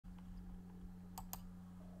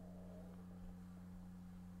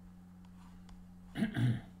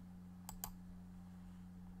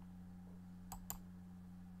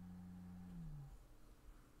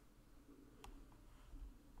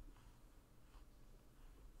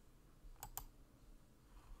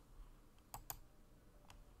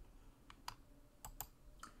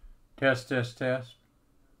Test, test, test.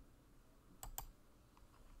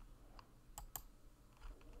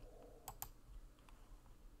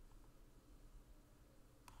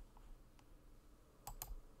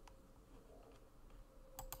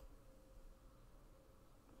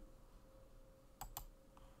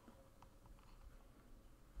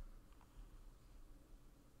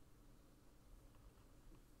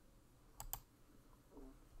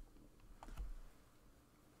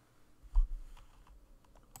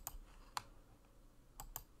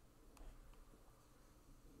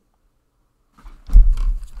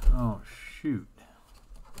 Oh, shoot.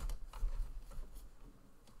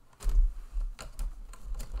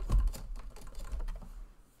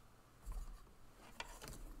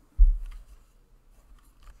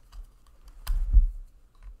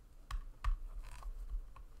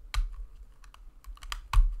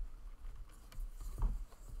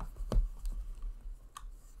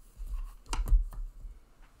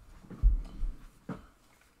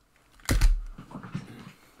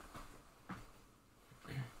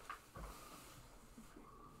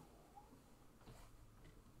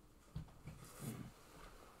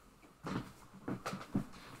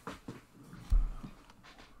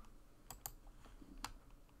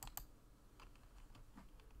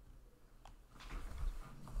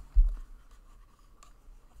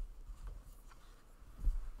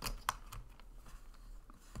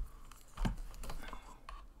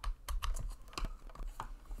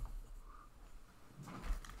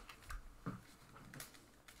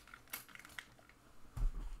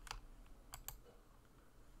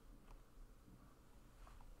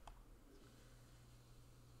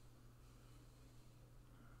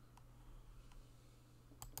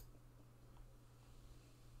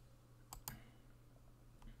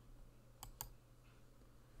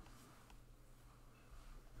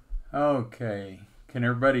 Okay, can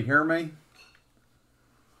everybody hear me?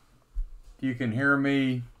 If you can hear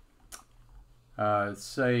me,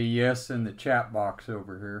 say yes in the chat box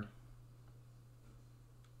over here.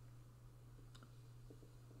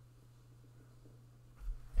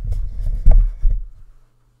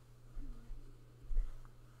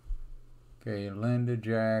 Okay, Linda,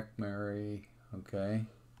 Jack, Mary, okay.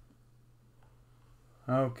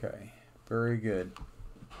 Okay, very good.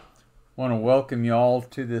 Want to welcome you all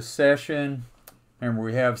to this session. Remember,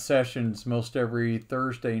 we have sessions most every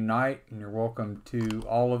Thursday night, and you're welcome to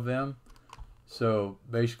all of them. So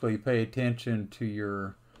basically, pay attention to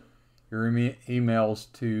your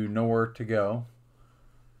emails to know where to go.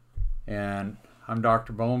 And I'm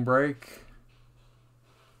Dr. Bonebrake.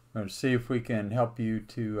 I'm going to see if we can help you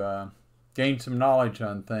to gain some knowledge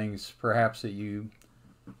on things perhaps that you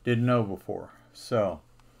didn't know before. So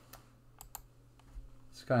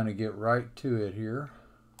let's kind of get right to it here.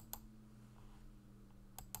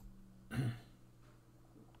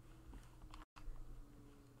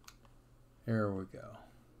 There we go.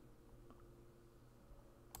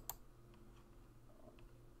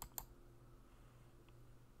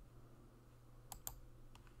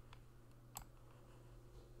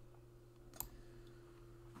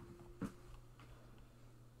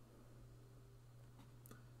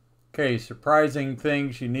 Okay, surprising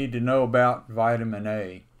things you need to know about vitamin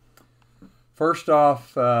A. First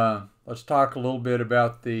off, let's talk a little bit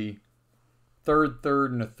about the third,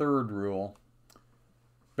 and a third rule.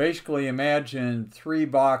 Basically, imagine 3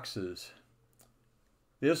 boxes.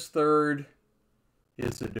 This third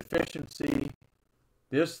is a deficiency,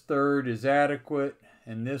 this third is adequate,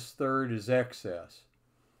 and this third is excess.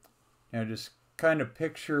 Now just kind of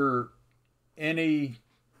picture anything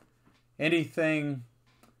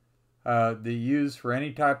that you use for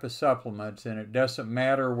any type of supplements, and it doesn't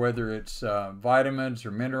matter whether it's vitamins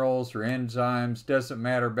or minerals or enzymes, doesn't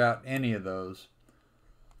matter about any of those.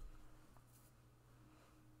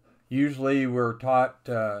 Usually we're taught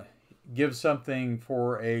give something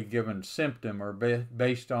for a given symptom or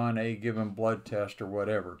based on a given blood test or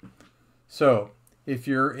whatever. So if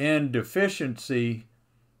you're in deficiency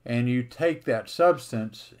and you take that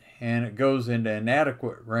substance and it goes into an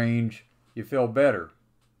adequate range, you feel better.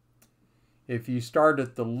 If you start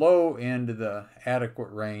at the low end of the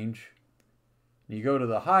adequate range, and you go to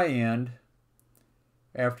the high end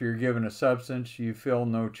after you're given a substance, you feel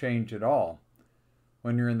no change at all.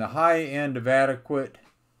 When you're in the high end of adequate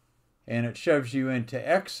and it shoves you into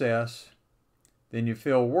excess, then you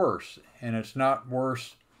feel worse. And it's not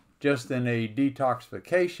worse just in a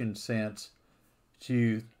detoxification sense,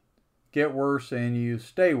 you get worse and you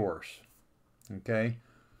stay worse. Okay?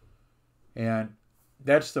 And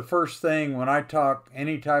that's the first thing when I talk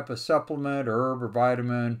any type of supplement or herb or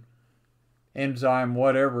vitamin, enzyme,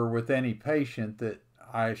 whatever, with any patient that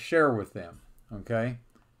I share with them. Okay?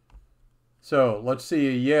 So let's see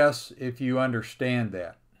a yes if you understand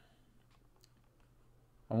that.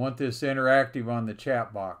 I want this interactive on the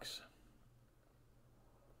chat box.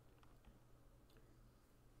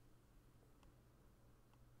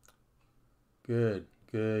 Good,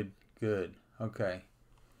 good, good. Okay.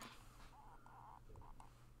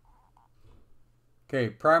 Okay,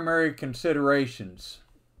 primary considerations.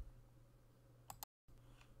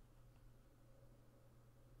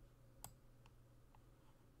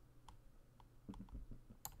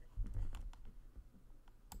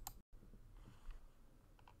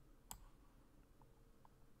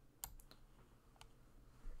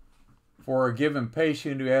 For a given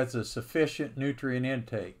patient who has a sufficient nutrient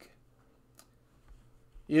intake.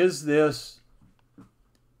 Is this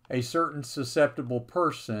a certain susceptible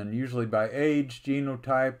person, usually by age,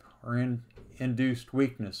 genotype, or induced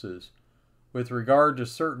weaknesses? With regard to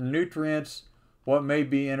certain nutrients, what may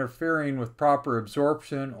be interfering with proper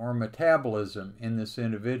absorption or metabolism in this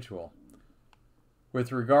individual?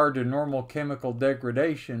 With regard to normal chemical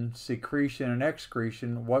degradation, secretion, and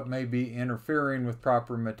excretion, what may be interfering with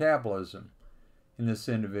proper metabolism in this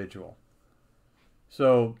individual?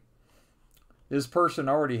 So this person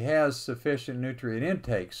already has sufficient nutrient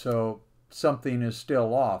intake, so something is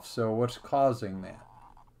still off. So what's causing that?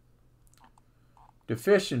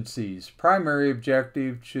 Deficiencies. Primary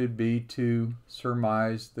objective should be to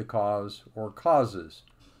surmise the cause or causes.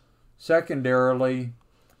 Secondarily,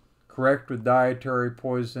 correct with dietary,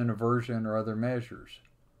 poison, aversion, or other measures.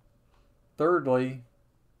 Thirdly,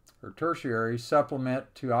 or tertiary,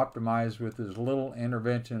 supplement to optimize with as little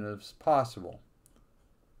intervention as possible.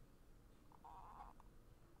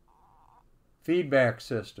 Feedback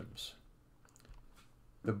systems.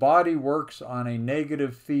 The body works on a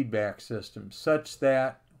negative feedback system such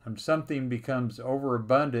that when something becomes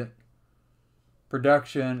overabundant,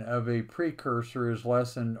 production of a precursor is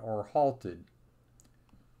lessened or halted.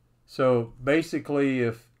 So basically,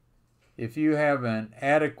 if you have an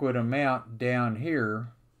adequate amount down here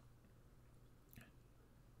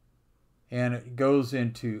and it goes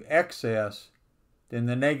into excess, then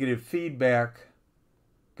the negative feedback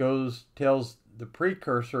tells the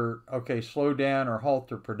precursor, okay, slow down or halt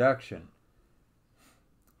the production.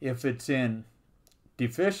 If it's in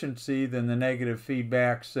deficiency, then the negative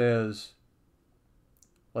feedback says,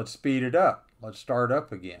 let's speed it up. Let's start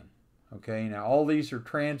up again. Okay, now all these are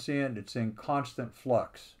transient. It's in constant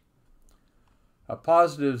flux. A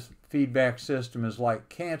positive feedback system is like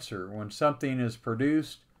cancer. When something is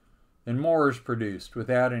produced, then more is produced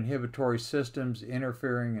without inhibitory systems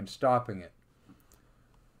interfering and stopping it.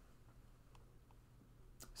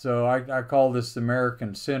 So I call this the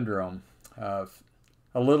American syndrome. A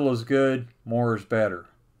little is good, more is better.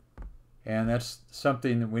 And that's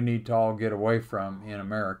something that we need to all get away from in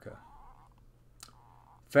America.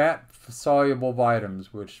 Fat-soluble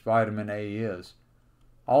vitamins, which vitamin A is,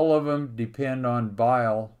 all of them depend on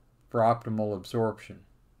bile for optimal absorption.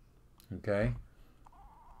 Okay?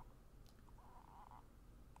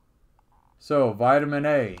 So, vitamin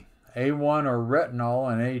A, A1 or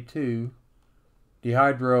retinol and A2,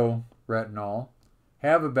 dehydroretinol,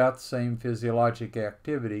 have about the same physiologic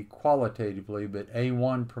activity qualitatively, but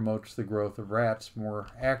A1 promotes the growth of rats more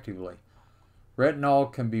actively.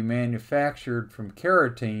 Retinol can be manufactured from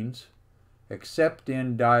carotenes, except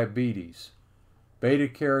in diabetes.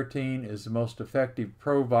 Beta-carotene is the most effective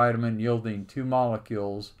provitamin, yielding 2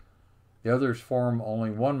 molecules. The others form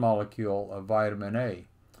only 1 molecule of vitamin A.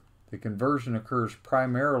 The conversion occurs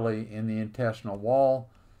primarily in the intestinal wall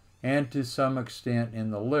and to some extent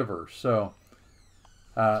in the liver. So,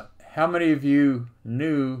 how many of you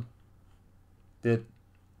knew that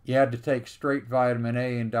you had to take straight vitamin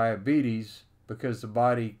A in diabetes because the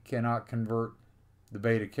body cannot convert the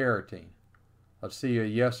beta-carotene? Let's see a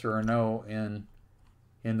yes or a no in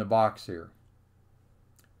the box here.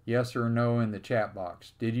 Yes or no in the chat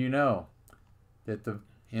box. Did you know that the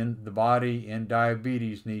body in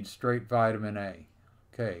diabetes needs straight vitamin A?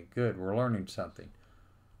 Okay, good. We're learning something.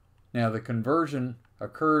 Now the conversion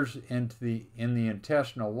occurs in the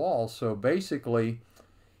intestinal wall. So basically,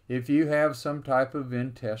 if you have some type of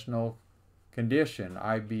intestinal condition,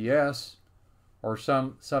 IBS or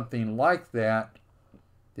something like that,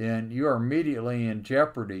 then you are immediately in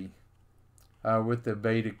jeopardy with the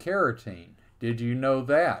beta-carotene. Did you know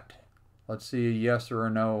that? Let's see a yes or a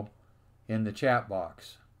no in the chat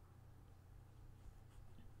box.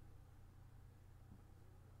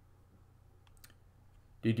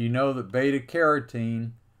 Did you know that beta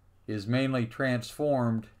carotene is mainly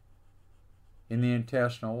transformed in the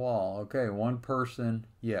intestinal wall? Okay, one person,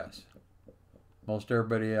 yes. Most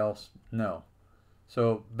everybody else, no.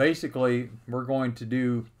 So basically, we're going to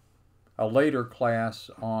do a later class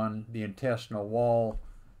on the intestinal wall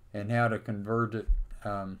and how to convert it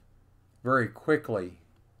very quickly.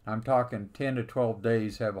 I'm talking 10 to 12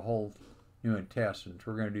 days, have a whole new intestines.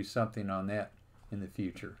 We're going to do something on that in the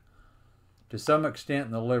future. To some extent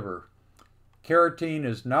in the liver, carotene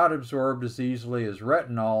is not absorbed as easily as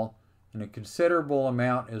retinol, and a considerable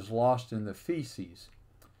amount is lost in the feces.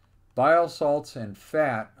 Bile salts and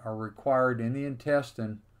fat are required in the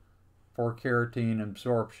intestine for carotene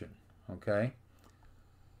absorption. Okay?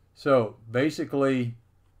 So basically,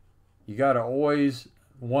 you got to always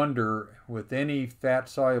wonder with any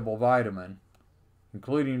fat-soluble vitamin,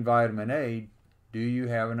 including vitamin A, do you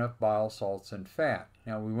have enough bile salts and fat?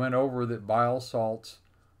 Now, we went over that bile salts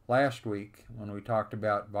last week when we talked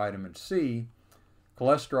about vitamin C.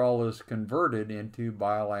 Cholesterol is converted into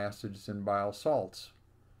bile acids and bile salts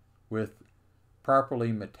with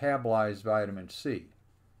properly metabolized vitamin C.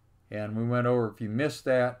 And we went over, if you missed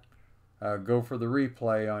that, go for the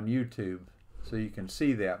replay on YouTube so you can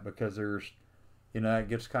see that, because there's, it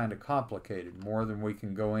gets kind of complicated, more than we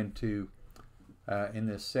can go into in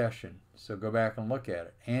this session. So go back and look at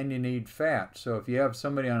it. And you need fat. So if you have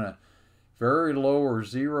somebody on a very low or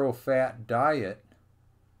zero fat diet,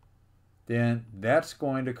 then that's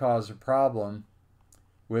going to cause a problem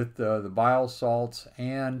with the bile salts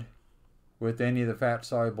and with any of the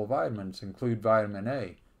fat-soluble vitamins, include vitamin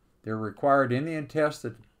A. They're required in the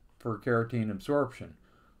intestine for carotene absorption.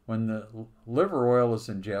 When the liver oil is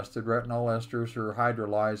ingested, retinol esters are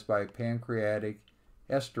hydrolyzed by pancreatic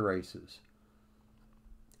esterases.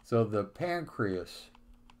 So the pancreas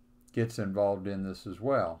gets involved in this as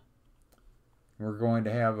well. We're going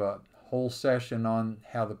to have a whole session on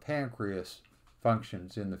how the pancreas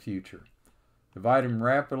functions in the future. The vitamin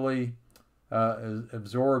rapidly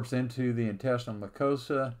absorbs into the intestinal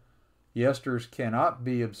mucosa. The esters cannot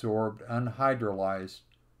be absorbed unhydrolyzed,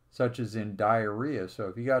 such as in diarrhea. So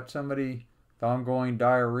if you got somebody with ongoing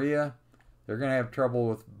diarrhea, they're going to have trouble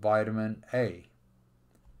with vitamin A.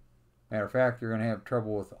 Matter of fact, you're going to have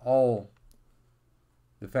trouble with all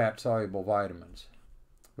the fat-soluble vitamins,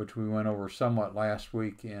 which we went over somewhat last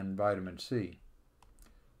week in vitamin C.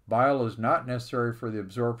 Bile is not necessary for the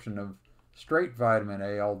absorption of straight vitamin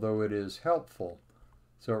A, although it is helpful.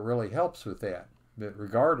 So it really helps with that. But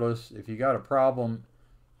regardless, if you got a problem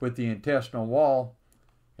with the intestinal wall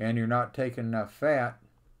and you're not taking enough fat,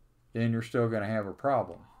 then you're still going to have a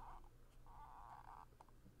problem.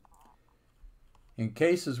 In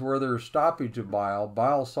cases where there's stoppage of bile,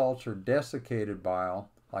 bile salts or desiccated bile,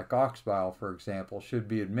 like ox bile for example, should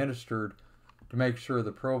be administered to make sure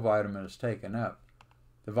the provitamin is taken up.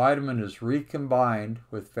 The vitamin is recombined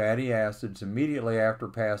with fatty acids immediately after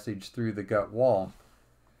passage through the gut wall.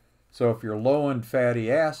 So if you're low in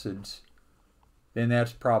fatty acids, then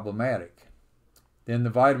that's problematic. Then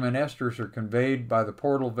the vitamin esters are conveyed by the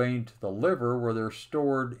portal vein to the liver, where they're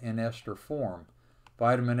stored in ester form.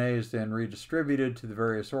 Vitamin A is then redistributed to the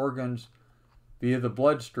various organs via the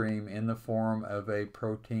bloodstream in the form of a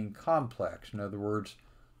protein complex. In other words,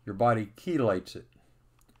 your body chelates it.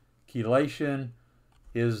 Chelation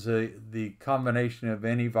is the combination of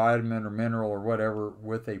any vitamin or mineral or whatever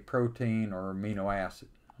with a protein or amino acid.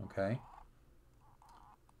 Okay?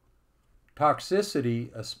 Toxicity,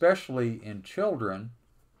 especially in children,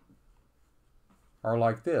 are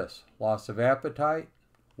like this: loss of appetite,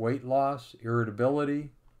 weight loss, irritability,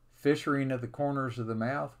 fissuring of the corners of the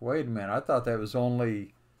mouth. Wait a minute, I thought that was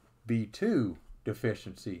only B2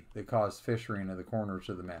 deficiency that caused fissuring of the corners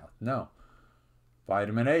of the mouth. No.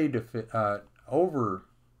 Vitamin A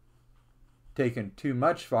taking too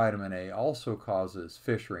much vitamin A also causes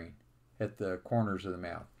fissuring at the corners of the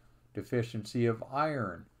mouth. Deficiency of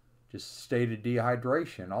iron, just stated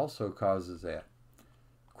dehydration, also causes that.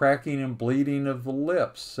 Cracking and bleeding of the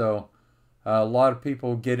lips. So a lot of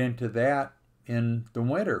people get into that in the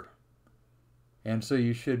winter. And so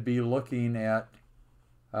you should be looking at,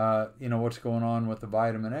 what's going on with the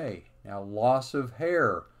vitamin A. Now, loss of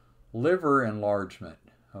hair, liver enlargement,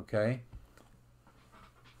 okay?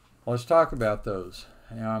 Let's talk about those.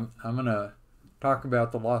 Now, I'm going to talk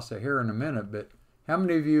about the loss of hair in a minute, but how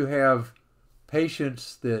many of you have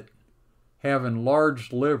patients that have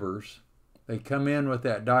enlarged livers? They come in with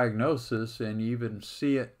that diagnosis, and you even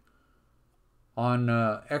see it on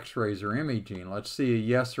x-rays or imaging. Let's see a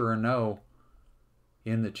yes or a no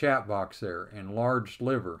in the chat box there. Enlarged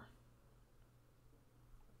liver.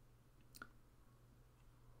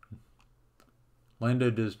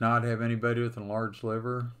 Linda does not have anybody with an enlarged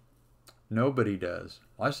liver. Nobody does.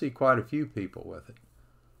 I see quite a few people with it.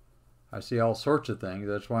 I see all sorts of things.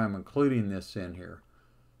 That's why I'm including this in here.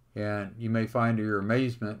 And you may find to your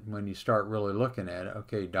amazement when you start really looking at it,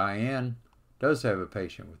 okay, Diane does have a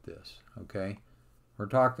patient with this, okay? We're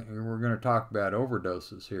going to talk about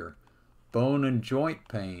overdoses here. Bone and joint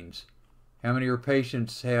pains. How many of your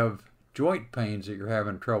patients have joint pains that you're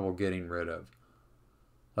having trouble getting rid of?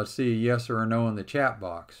 Let's see a yes or a no in the chat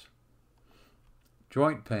box.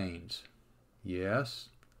 Joint pains. Yes.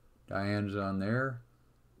 Diane's on there.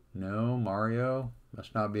 No. Mario.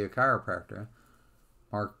 Must not be a chiropractor.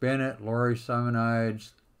 Mark Bennett, Lori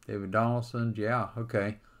Simonides, David Donaldson. Yeah,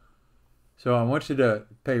 okay. So I want you to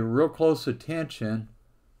pay real close attention,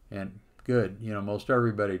 and good, most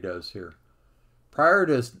everybody does here. Prior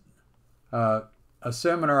to a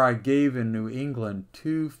seminar I gave in New England,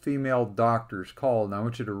 2 female doctors called, and I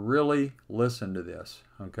want you to really listen to this,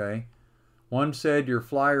 okay? One said, your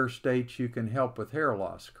flyer states you can help with hair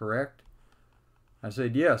loss, correct? I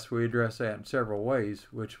said, yes, we address that in several ways,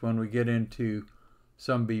 which when we get into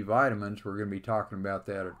some B vitamins, we're going to be talking about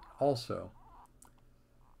that also.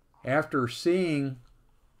 After seeing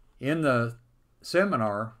in the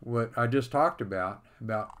seminar what I just talked about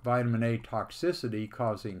vitamin A toxicity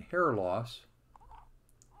causing hair loss,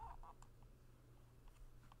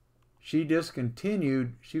 she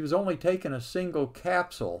discontinued. She was only taking a single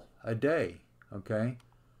capsule a day, okay?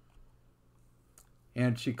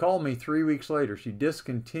 And she called me 3 weeks later. She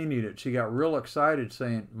discontinued it. She got real excited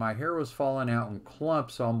saying, my hair was falling out in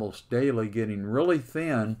clumps almost daily, getting really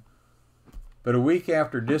thin. But a week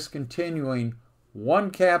after discontinuing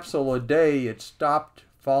 1 capsule a day, it stopped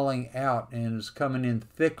falling out and is coming in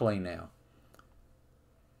thickly now.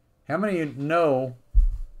 How many of you know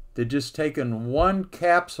that just taking 1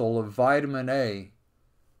 capsule of vitamin A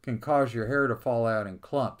can cause your hair to fall out in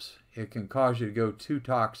clumps? It can cause you to go too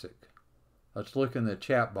toxic. Let's look in the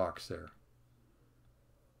chat box there.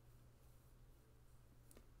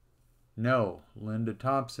 No. Linda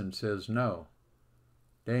Thompson says no.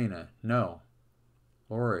 Dana, no.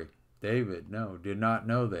 Lori, David, no. Did not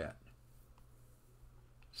know that.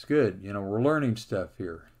 It's good. We're learning stuff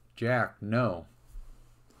here. Jack, no.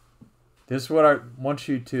 This is what I want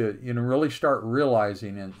you to really start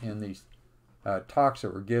realizing in these talks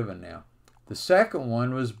that we're given now. The second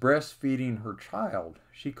one was breastfeeding her child.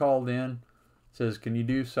 She called in, says, can you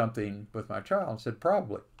do something with my child? I said,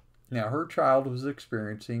 probably. Now, her child was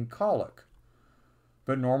experiencing colic,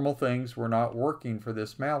 but normal things were not working for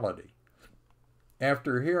this malady.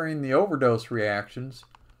 After hearing the overdose reactions,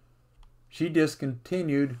 she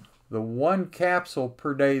discontinued the 1 capsule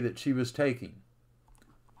per day that she was taking.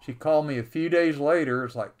 She called me a few days later.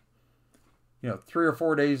 It's like, 3 or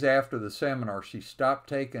 4 days after the seminar, she stopped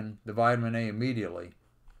taking the vitamin A immediately.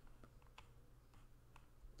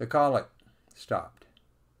 The colic stopped.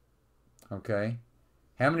 Okay?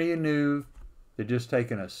 How many of you knew that just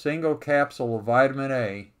taking a single capsule of vitamin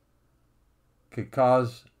A could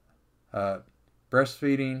cause a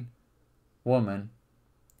breastfeeding woman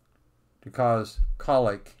to cause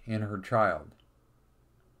colic in her child?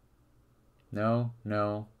 No,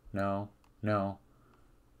 no, no, no.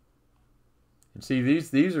 And see,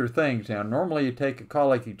 these are things. Now, normally you take a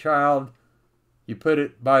colicky child, you put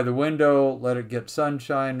it by the window, let it get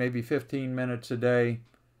sunshine, maybe 15 minutes a day,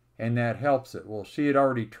 and that helps it. Well, she had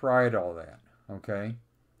already tried all that, okay?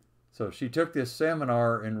 So she took this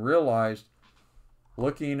seminar and realized,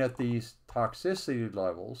 looking at these toxicity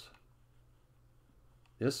levels,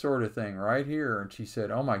 this sort of thing right here, and she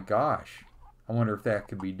said, oh my gosh, I wonder if that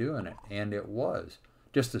could be doing it. And it was.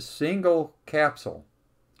 Just a single capsule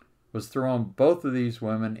was throwing both of these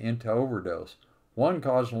women into overdose. One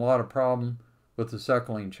caused a lot of problem with the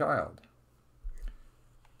suckling child.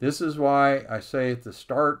 This is why I say at the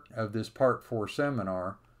start of this Part 4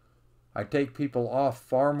 seminar, I take people off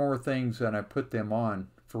far more things than I put them on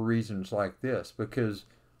for reasons like this, because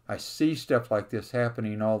I see stuff like this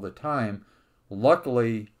happening all the time.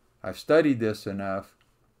 Luckily, I've studied this enough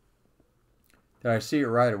that I see it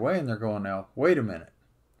right away, and they're going, now, wait a minute.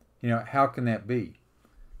 How can that be?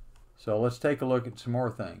 So let's take a look at some more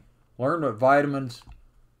things. Learn what vitamins,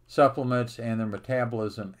 supplements, and their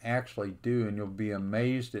metabolism actually do, and you'll be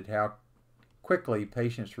amazed at how quickly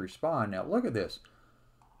patients respond. Now, look at this.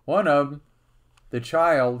 One of them, the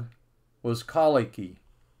child, was colicky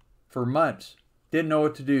for months. Didn't know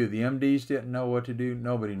what to do. The MDs didn't know what to do.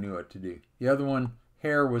 Nobody knew what to do. The other one,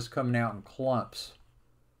 hair was coming out in clumps.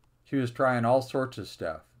 She was trying all sorts of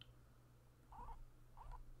stuff.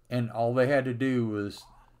 And all they had to do was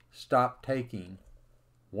stop taking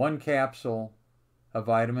 1 capsule of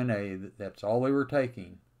vitamin A, that's all they were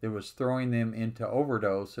taking, that was throwing them into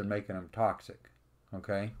overdose and making them toxic.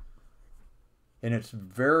 Okay? And it's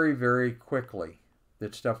very, very quickly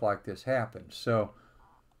that stuff like this happens. So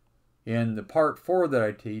in the part 4 that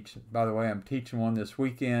I teach, by the way, I'm teaching one this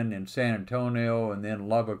weekend in San Antonio and then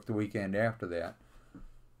Lubbock the weekend after that.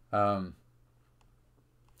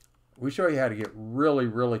 We show you how to get really,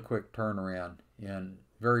 really quick turnaround in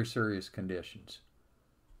very serious conditions,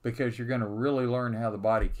 because you're going to really learn how the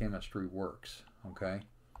body chemistry works. Okay?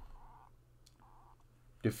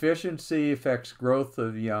 Deficiency affects growth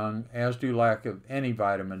of young, as do lack of any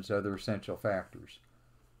vitamins, other essential factors.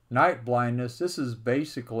 Night blindness, this is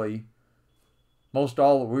basically most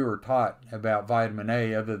all that we were taught about vitamin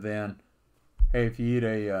A, other than, hey, if you eat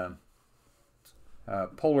a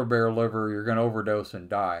polar bear liver, you're going to overdose and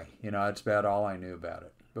die. You know, that's about all I knew about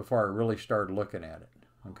it before I really started looking at it.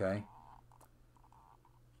 Okay?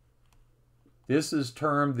 This is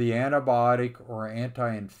termed the antibiotic or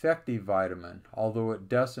anti-infective vitamin, although it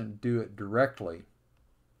doesn't do it directly.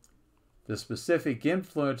 The specific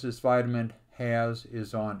influence this vitamin has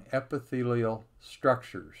is on epithelial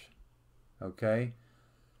structures. Okay?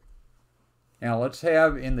 Now let's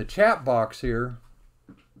have in the chat box here,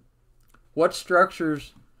 what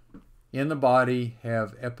structures in the body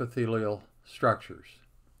have epithelial structures?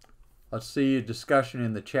 Let's see a discussion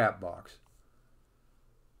in the chat box.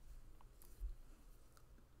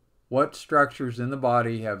 What structures in the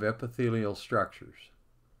body have epithelial structures?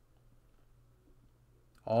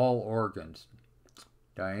 All organs.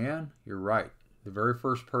 Diane, you're right. The very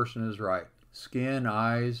first person is right. Skin,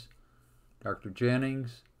 eyes, Dr.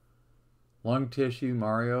 Jennings. Lung tissue,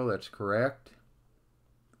 Mario, that's correct.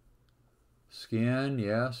 Skin,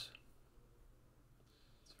 yes.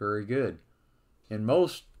 It's very good. And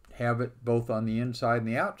most have it both on the inside and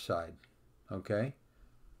the outside. Okay?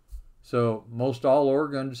 So most all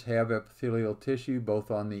organs have epithelial tissue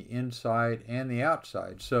both on the inside and the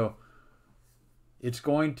outside. So it's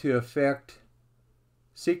going to affect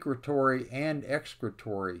secretory and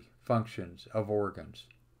excretory functions of organs,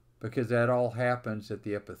 because that all happens at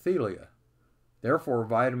the epithelia. Therefore,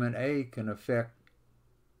 vitamin A can affect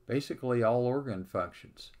basically all organ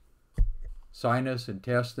functions. Sinus,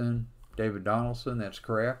 intestine, David Donaldson, that's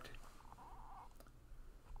correct.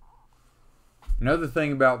 Another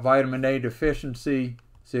thing about vitamin A deficiency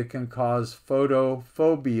is it can cause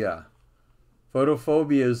photophobia.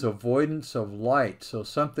 Photophobia is avoidance of light. So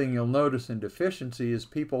something you'll notice in deficiency is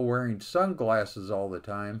people wearing sunglasses all the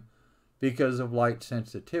time because of light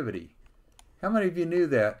sensitivity. How many of you knew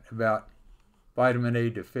that about vitamin A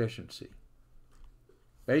deficiency?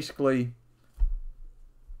 Basically,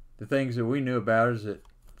 the things that we knew about is it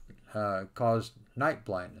caused night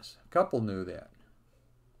blindness. A couple knew that.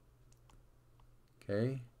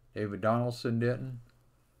 Okay, David Donaldson didn't.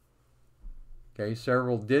 Okay,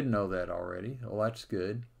 several did know that already. Well, that's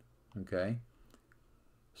good. Okay.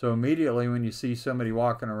 So immediately when you see somebody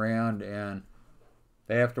walking around and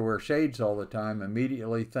they have to wear shades all the time,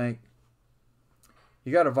 immediately think,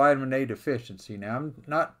 you got a vitamin A deficiency. Now, I'm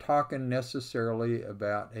not talking necessarily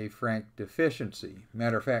about a frank deficiency.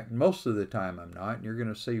 Matter of fact, most of the time I'm not, and you're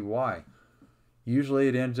going to see why. Usually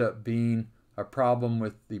it ends up being a problem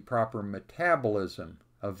with the proper metabolism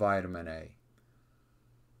of vitamin A.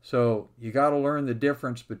 So you got to learn the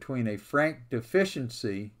difference between a frank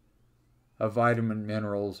deficiency of vitamin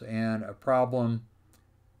minerals and a problem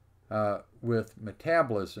with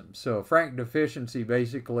metabolism. So a frank deficiency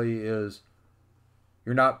basically is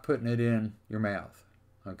you're not putting it in your mouth.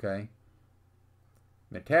 Okay?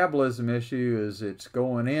 Metabolism issue is it's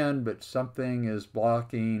going in, but something is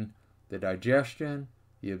blocking the digestion,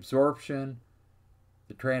 the absorption,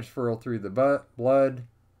 the transfer through the blood,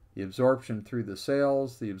 the absorption through the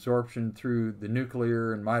cells, the absorption through the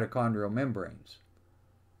nuclear and mitochondrial membranes.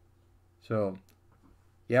 So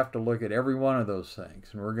you have to look at every one of those things,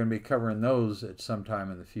 and we're going to be covering those at some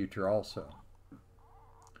time in the future also.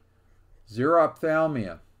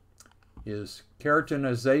 Xerophthalmia is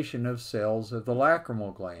keratinization of cells of the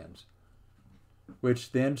lacrimal glands,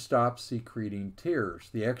 which then stops secreting tears.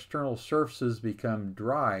 The external surfaces become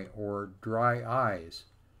dry or dry eyes.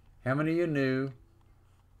 How many of you knew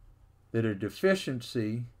that a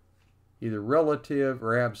deficiency, either relative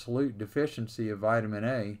or absolute deficiency of vitamin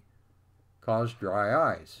A, caused dry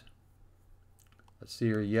eyes? Let's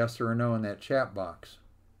see a yes or a no in that chat box.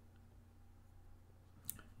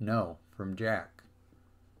 No from Jack.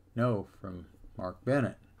 No from Mark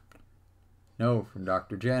Bennett. No from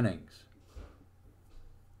Dr. Jennings.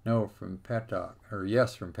 No from Patok, or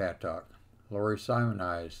yes from Patok. Lori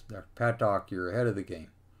Simonize, Dr. Patok, you're ahead of the game.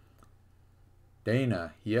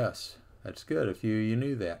 Dana, yes. That's good if you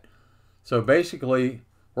knew that. So basically,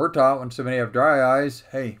 we're taught when somebody have dry eyes,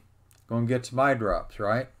 hey, go and get some eye drops,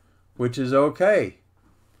 right? Which is okay,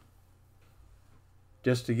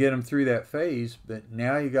 just to get them through that phase. But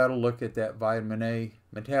now you got to look at that vitamin A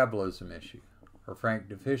metabolism issue or frank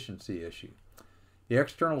deficiency issue. The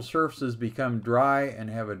external surfaces become dry and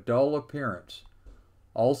have a dull appearance.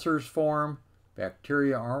 Ulcers form,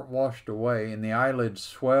 bacteria aren't washed away, and the eyelids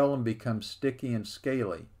swell and become sticky and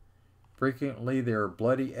scaly. Frequently, there are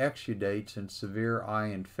bloody exudates and severe eye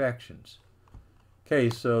infections. Okay,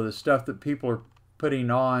 so the stuff that people are putting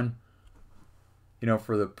on,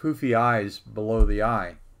 for the poofy eyes below the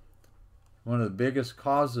eye, one of the biggest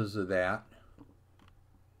causes of that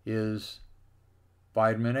is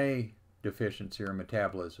vitamin A deficiency or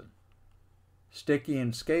metabolism. Sticky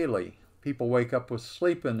and scaly. People wake up with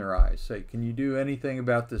sleep in their eyes. Say, can you do anything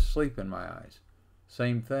about this sleep in my eyes?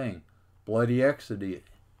 Same thing. Bloody exudates,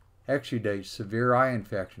 severe eye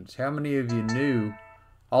infections. How many of you knew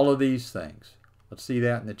all of these things? Let's see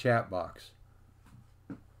that in the chat box.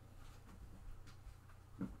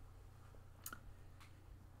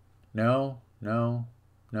 No, no,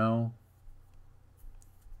 no,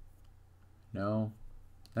 no.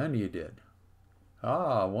 None of you did.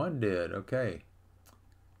 Ah, one did. Okay.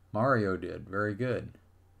 Mario did. Very good.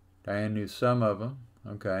 Diane knew some of them.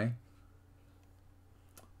 Okay.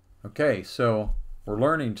 Okay, so we're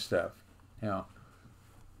learning stuff. Now,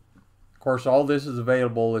 of course, all this is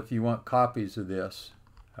available if you want copies of this.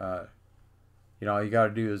 All you got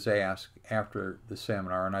to do is ask after the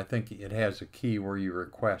seminar, and I think it has a key where you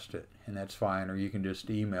request it, and that's fine, or you can just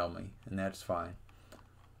email me, and that's fine.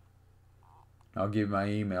 I'll give my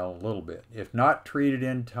email in a little bit. If not treated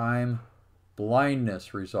in time,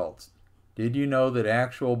 blindness results. Did you know that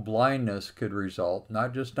actual blindness could result,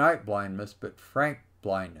 not just night blindness, but frank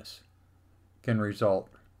blindness can result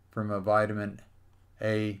from a vitamin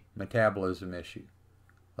A metabolism issue?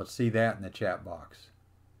 Let's see that in the chat box.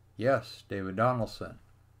 Yes, David Donaldson.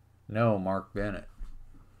 No, Mark Bennett.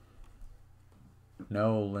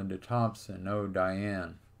 No, Linda Thompson. No,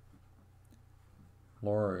 Diane.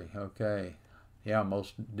 Lori, okay. Yeah,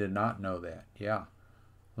 most did not know that. Yeah.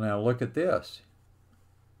 Now look at this.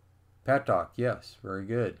 Patok, yes, very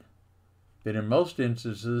good. But in most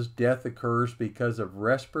instances, death occurs because of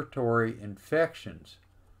respiratory infections.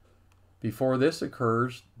 Before this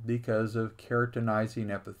occurs, because of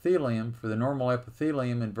keratinizing epithelium. For the normal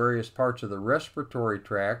epithelium in various parts of the respiratory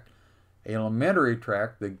tract, alimentary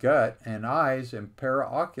tract, the gut, and eyes, and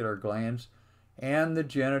paraocular glands, and the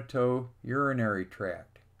genitourinary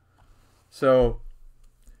tract. So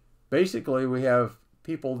basically we have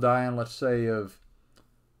people dying, let's say, of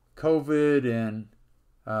COVID and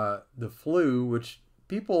the flu, which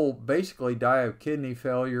people basically die of kidney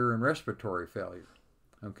failure and respiratory failure.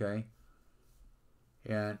 Okay?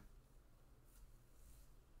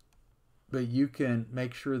 But you can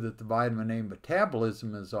make sure that the vitamin A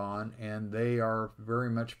metabolism is on, and they are very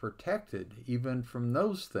much protected even from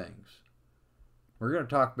those things. We're going to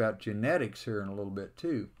talk about genetics here in a little bit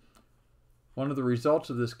too. One of the results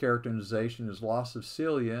of this keratinization is loss of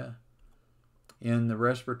cilia in the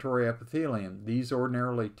respiratory epithelium. These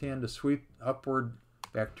ordinarily tend to sweep upward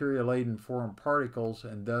bacteria-laden foreign particles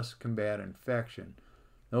and thus combat infection.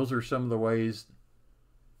 Those are some of the ways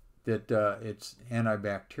that it's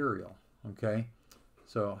antibacterial. Okay,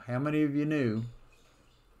 so how many of you knew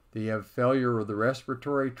that you have failure of the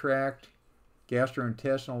respiratory tract,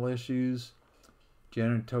 gastrointestinal issues,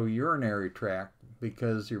 genitourinary tract,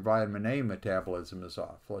 because your vitamin A metabolism is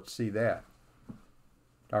off? Let's see that.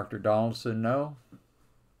 Dr. Donaldson, no.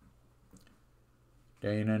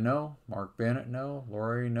 Dana, no. Mark Bennett, no.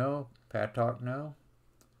 Lori, no. Patok, no.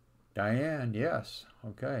 Diane, yes.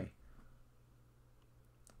 Okay.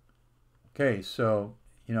 Okay, so,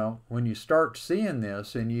 when you start seeing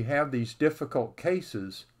this and you have these difficult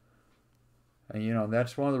cases, and,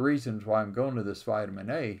 that's one of the reasons why I'm going to this vitamin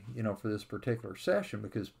A, for this particular session,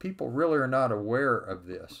 because people really are not aware of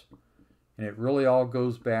this. And it really all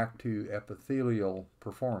goes back to epithelial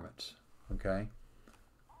performance, okay?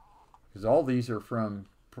 Because all these are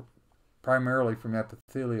primarily from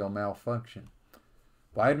epithelial malfunction.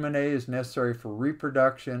 Vitamin A is necessary for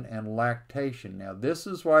reproduction and lactation. Now, this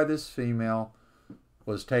is why this female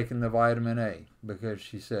was taking the vitamin A, because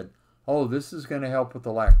she said, oh, this is going to help with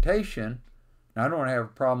the lactation. Now, I don't have a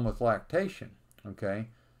problem with lactation, okay?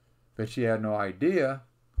 But she had no idea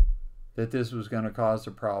that this was going to cause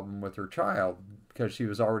a problem with her child because she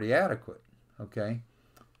was already adequate, okay?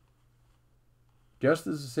 Just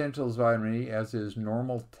as essential as vitamin E as is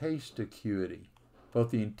normal taste acuity.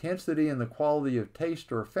 Both the intensity and the quality of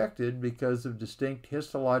taste are affected because of distinct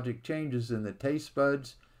histologic changes in the taste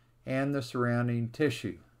buds and the surrounding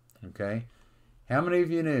tissue. Okay? How many of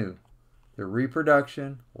you knew that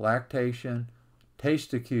reproduction, lactation,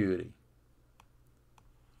 taste acuity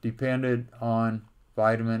depended on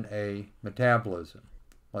vitamin A metabolism?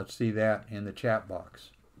 Let's see that in the chat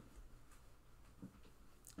box.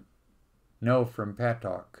 No from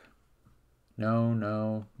Patok. No,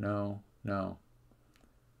 no, no, no.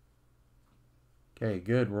 Okay,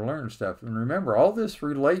 good. We're learning stuff. And remember, all this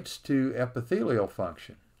relates to epithelial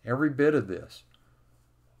function. Every bit of this.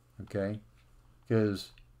 Okay?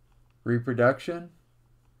 Because reproduction,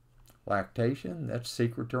 lactation, that's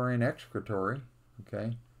secretory and excretory.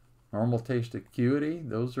 Okay? Normal taste acuity,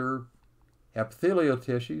 those are epithelial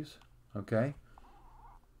tissues. Okay?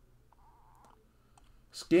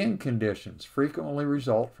 Skin conditions frequently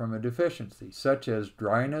result from a deficiency, such as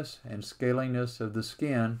dryness and scaliness of the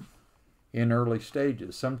skin in early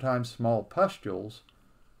stages. Sometimes small pustules,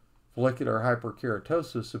 follicular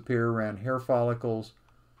hyperkeratosis, appear around hair follicles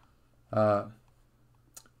or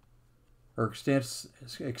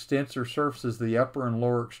extensor surfaces of the upper and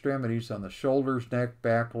lower extremities on the shoulders, neck,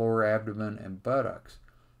 back, lower abdomen, and buttocks.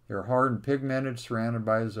 They are hard and pigmented, surrounded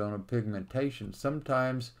by a zone of pigmentation.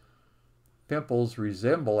 Sometimes pimples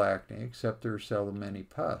resemble acne, except there are seldom any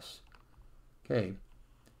pus. Okay,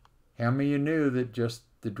 how many of you knew that just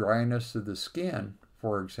the dryness of the skin,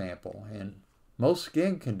 for example, and most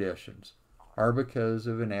skin conditions are because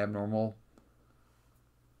of an abnormal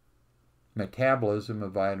metabolism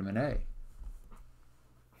of vitamin A?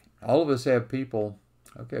 All of us have people,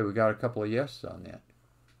 okay, we got a couple of yeses on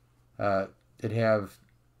that, that have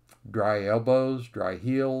dry elbows, dry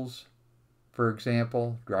heels, for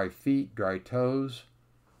example, dry feet, dry toes.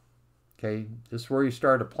 Okay, this is where you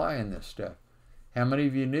start applying this stuff. How many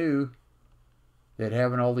of you knew that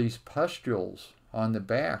having all these pustules on the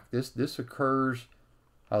back, this occurs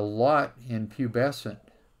a lot in pubescent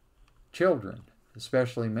children,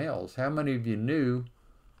 especially males? How many of you knew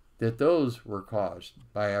that those were caused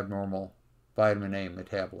by abnormal vitamin A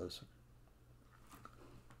metabolism?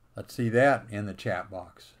 Let's see that in the chat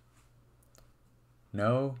box.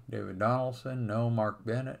 No. David Donaldson? No. Mark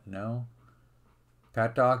Bennett? No.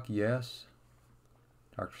 Patok? Yes.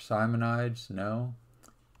 Dr. Simonides? No.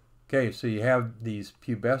 Okay, so you have these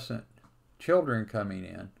pubescent children coming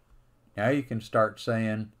in. Now you can start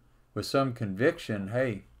saying with some conviction,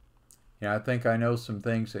 hey, I think I know some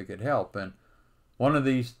things that could help. And one of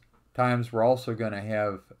these times we're also going to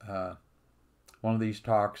have one of these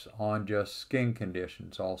talks on just skin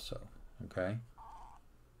conditions also. Okay.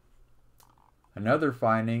 Another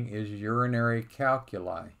finding is urinary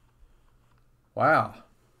calculi. Wow.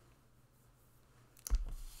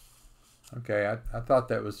 Okay, I thought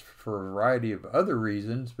that was for a variety of other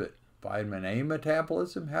reasons, but vitamin A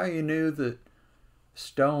metabolism? How you knew that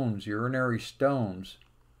stones, urinary stones,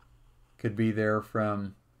 could be there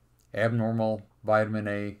from abnormal vitamin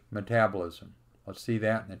A metabolism? Let's see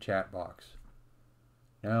that in the chat box.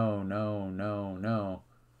 No, no, no, no.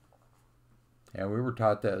 Yeah, we were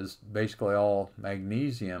taught that was basically all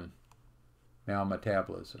magnesium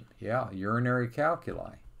malmetabolism. Yeah, urinary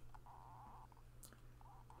calculi.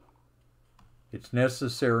 It's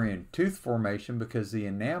necessary in tooth formation because the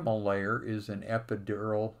enamel layer is an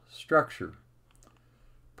epidural structure.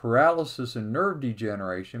 Paralysis and nerve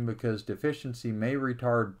degeneration because deficiency may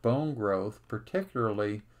retard bone growth,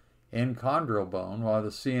 particularly enchondral bone, while the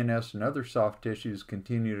CNS and other soft tissues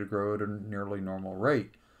continue to grow at a nearly normal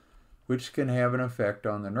rate, which can have an effect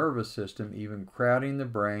on the nervous system, even crowding the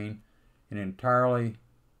brain and entirely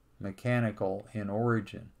mechanical in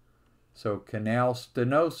origin. So canal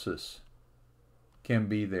stenosis can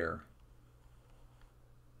be there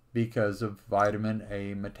because of vitamin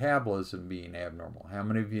A metabolism being abnormal. How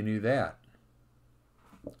many of you knew that?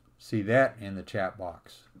 See that in the chat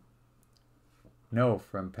box. No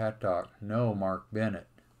from Patok. No, Mark Bennett.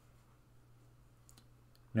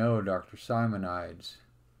 No, Dr. Simonides.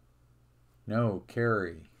 No,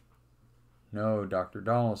 Carrie. No, Dr.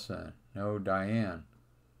 Donaldson. No, Diane.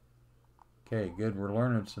 Okay, good. We're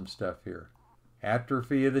learning some stuff here.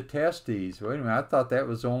 Atrophy of the testes. Wait a minute. I thought that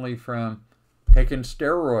was only from taking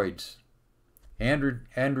steroids.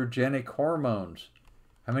 Androgenic hormones.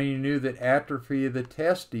 How many of you knew that atrophy of the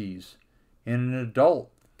testes in an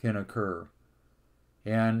adult can occur?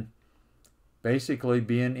 And basically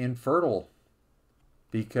being infertile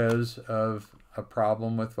because of a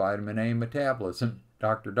problem with vitamin A metabolism.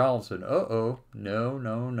 Dr. Donaldson, no, no,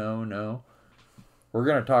 no, no. We're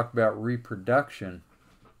going to talk about reproduction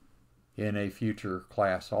in a future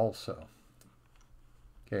class also.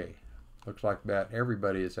 Okay, Looks like about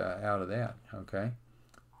everybody is out of that, okay?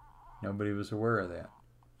 Nobody was aware of that.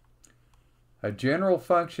 A general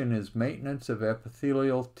function is maintenance of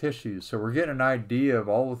epithelial tissues. So we're getting an idea of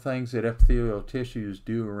all the things that epithelial tissues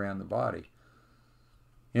do around the body.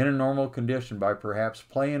 In a normal condition, by perhaps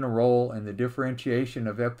playing a role in the differentiation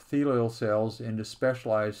of epithelial cells into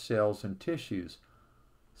specialized cells and tissues,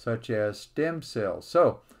 such as stem cells.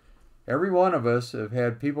 So every one of us have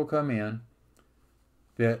had people come in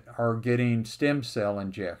that are getting stem cell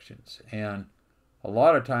injections, and a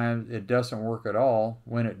lot of times it doesn't work at all.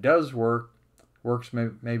 When it does work, works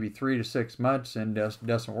maybe 3 to 6 months and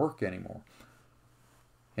doesn't work anymore,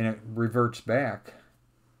 and it reverts back.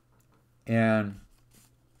 And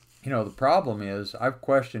you know, the problem is I've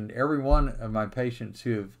questioned every one of my patients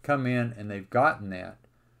who have come in and they've gotten that.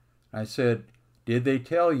 I said, did they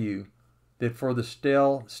tell you that for the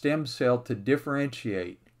stem cell to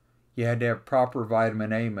differentiate, you had to have proper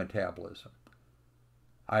vitamin A metabolism?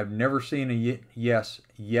 I've never seen a yes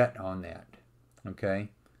yet on that, okay?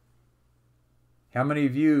 How many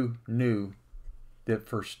of you knew that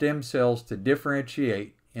for stem cells to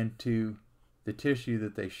differentiate into the tissue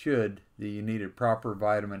that they should, that you needed proper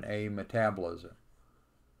vitamin A metabolism?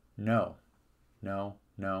 No, no,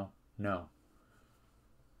 no, no.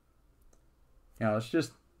 Now let's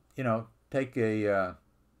just, take a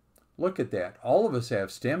look at that. All of us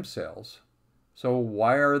have stem cells, so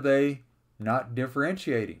why are they not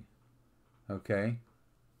differentiating? Okay.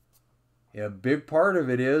 A big part of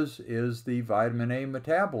it is the vitamin A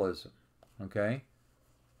metabolism, okay?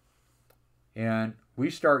 And we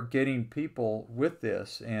start getting people with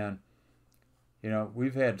this, and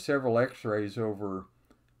we've had several x-rays over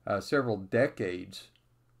several decades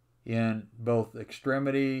in both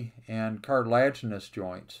extremity and cartilaginous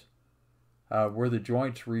joints, where the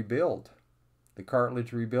joints rebuild, the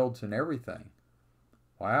cartilage rebuilds and everything.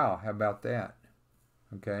 Wow, how about that?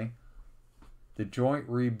 Okay, the joint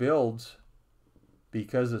rebuilds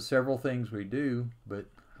because of several things we do, but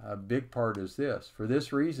a big part is this. For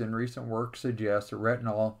this reason, recent work suggests that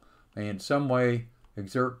retinol may in some way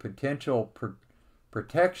exert potential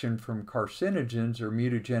protection from carcinogens or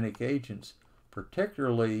mutagenic agents,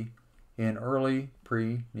 particularly in early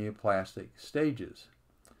pre-neoplastic stages.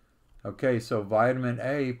 Okay, so vitamin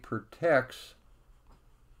A protects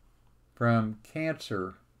from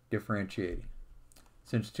cancer differentiating.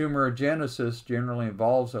 Since tumorigenesis generally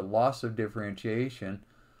involves a loss of differentiation,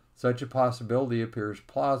 such a possibility appears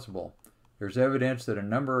plausible. There's evidence that a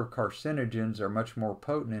number of carcinogens are much more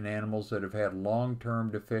potent in animals that have had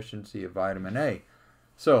long-term deficiency of vitamin A.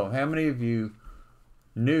 So, how many of you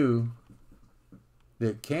knew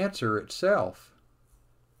that cancer itself,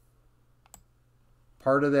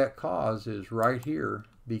 part of that cause is right here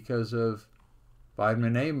because of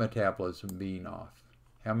vitamin A metabolism being off?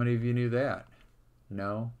 How many of you knew that?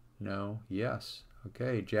 No, no, yes.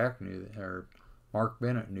 Okay, Jack knew that, or Mark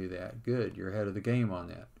Bennett knew that. Good, you're ahead of the game on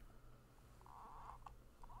that.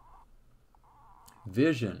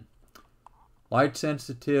 Vision.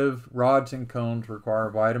 Light-sensitive rods and cones require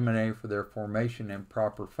vitamin A for their formation and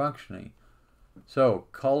proper functioning. So,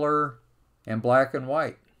 color and black and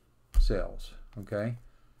white cells, okay?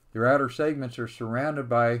 Their outer segments are surrounded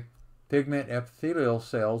by pigment epithelial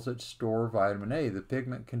cells that store vitamin A. The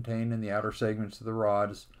pigment contained in the outer segments of the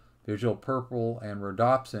rods, visual purple and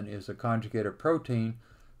rhodopsin, is a conjugated protein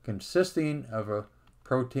consisting of a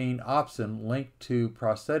protein opsin linked to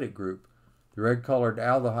prosthetic group, the red-colored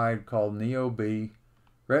aldehyde called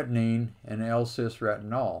neo-B-retinine and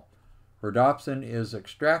L-cis-retinol. Rhodopsin is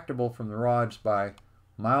extractable from the rods by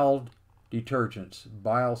mild detergents,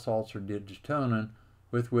 bile salts or digitonin,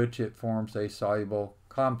 with which it forms a soluble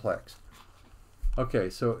complex. Okay,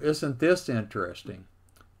 so isn't this interesting?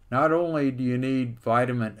 Not only do you need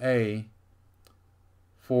vitamin A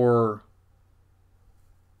for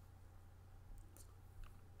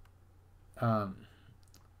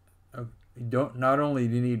not only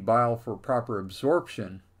do you need bile for proper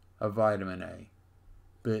absorption of vitamin A,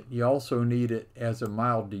 but you also need it as a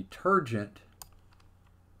mild detergent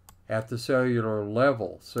at the cellular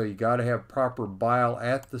level. So you got to have proper bile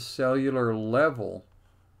at the cellular level.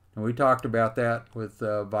 And we talked about that with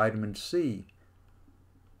vitamin C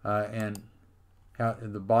and how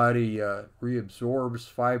the body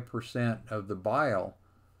reabsorbs 5% of the bile,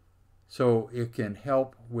 so it can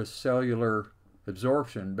help with cellular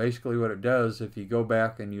absorption. Basically what it does, if you go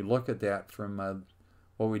back and you look at that from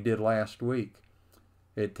what we did last week,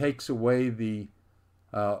 it takes away the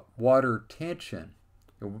water tension.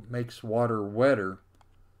 It makes water wetter.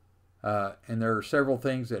 And there are several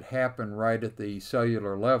things that happen right at the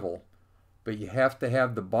cellular level, but you have to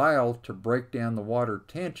have the bile to break down the water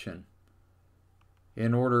tension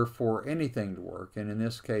in order for anything to work, and in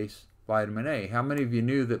this case, vitamin A. How many of you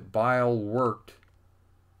knew that bile worked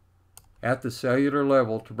at the cellular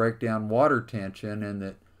level to break down water tension, and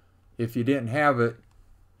that if you didn't have it,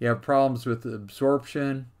 you have problems with the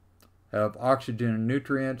absorption of oxygen and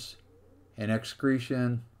nutrients and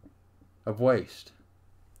excretion of waste?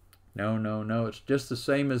 No, no, no. It's just the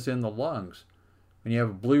same as in the lungs. When you have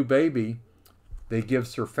a blue baby, they give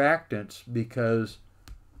surfactants because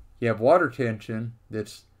you have water tension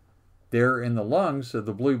that's there in the lungs of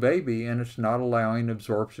the blue baby, and it's not allowing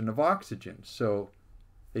absorption of oxygen. So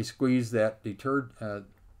they squeeze that the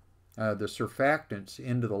surfactants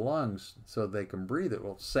into the lungs so they can breathe it.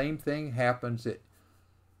 Well, same thing happens at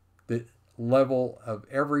the level of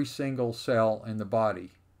every single cell in the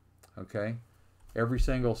body. Okay? Every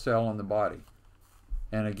single cell in the body.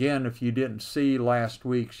 And again, if you didn't see last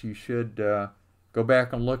week's, you should go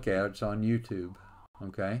back and look at it. It's on YouTube.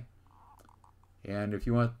 Okay? And if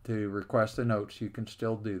you want to request the notes, you can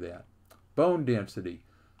still do that. Bone density.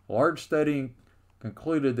 A large study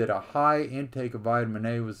concluded that a high intake of vitamin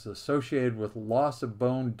A was associated with loss of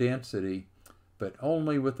bone density, but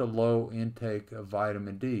only with a low intake of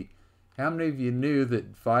vitamin D. How many of you knew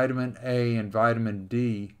that vitamin A and vitamin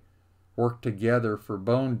D work together for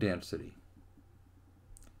bone density?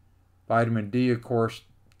 Vitamin D, of course,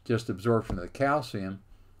 just absorption of the calcium,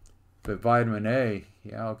 but vitamin A,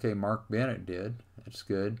 yeah, okay, Mark Bennett did. That's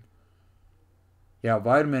good. Yeah,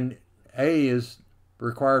 vitamin A is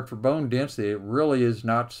required for bone density. It really is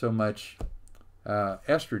not so much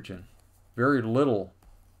estrogen. Very little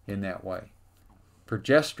in that way.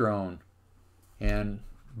 Progesterone and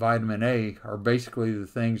vitamin A are basically the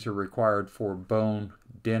things that are required for bone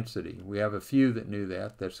density. We have a few that knew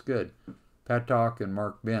that. That's good. Patok and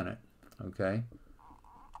Mark Bennett. Okay.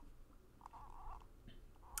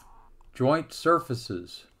 Joint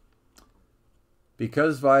surfaces.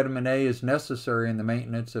 Because vitamin A is necessary in the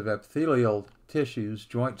maintenance of epithelial tissues,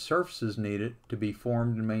 joint surfaces need it to be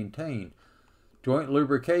formed and maintained. Joint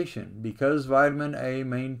lubrication. Because vitamin A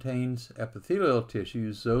maintains epithelial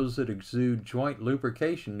tissues, those that exude joint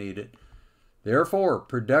lubrication need it. Therefore,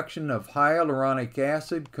 production of hyaluronic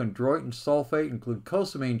acid, chondroitin sulfate, and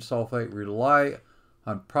glucosamine sulfate rely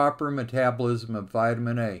on proper metabolism of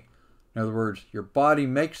vitamin A. In other words, your body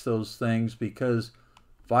makes those things because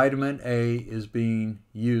vitamin A is being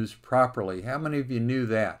used properly. How many of you knew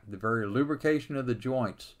that? The very lubrication of the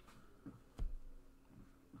joints.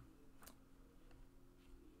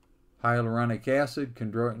 Hyaluronic acid,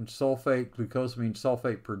 chondroitin sulfate, glucosamine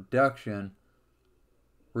sulfate production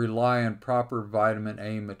rely on proper vitamin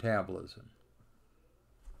A metabolism.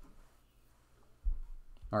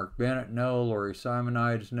 Mark Bennett, no. Lori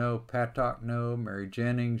Simonides, no. Patok, no. Mary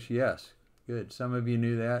Jennings, yes. Good. Some of you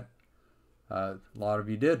knew that. A lot of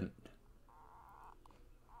you didn't.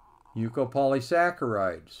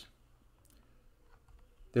 Mucopolysaccharides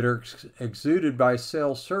that are exuded by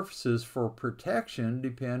cell surfaces for protection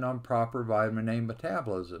depend on proper vitamin A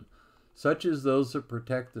metabolism, such as those that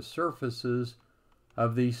protect the surfaces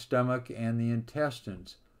of the stomach and the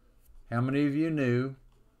intestines. How many of you knew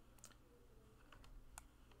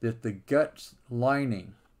that the gut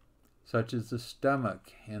lining, such as the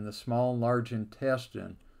stomach and the small and large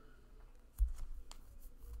intestine,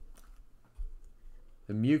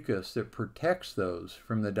 the mucus that protects those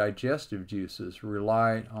from the digestive juices,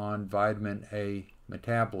 rely on vitamin A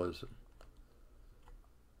metabolism?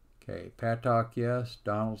 Okay, Patok, yes.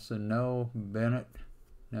 Donaldson, no. Bennett,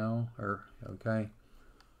 no. Okay.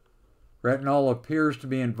 Retinol appears to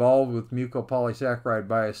be involved with mucopolysaccharide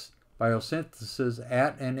biosynthesis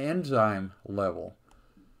at an enzyme level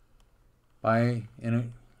by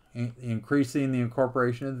increasing the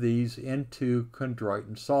incorporation of these into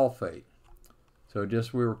chondroitin sulfate. So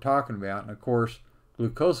just we were talking about, and of course,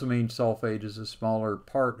 glucosamine sulfate is a smaller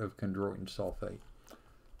part of chondroitin sulfate.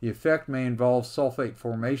 The effect may involve sulfate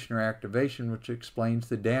formation or activation, which explains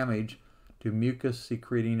the damage to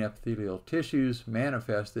mucus-secreting epithelial tissues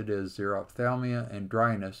manifested as xerophthalmia and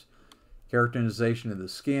dryness, keratinization of the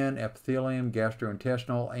skin, epithelium,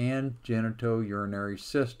 gastrointestinal, and genitourinary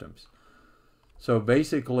systems. So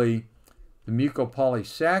basically, the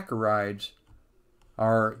mucopolysaccharides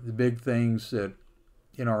are the big things that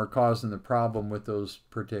are causing the problem with those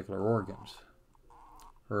particular organs,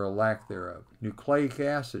 or a lack thereof. Nucleic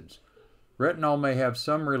acids. Retinol may have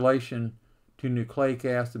some relation to nucleic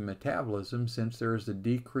acid metabolism, since there is a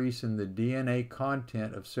decrease in the DNA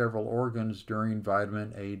content of several organs during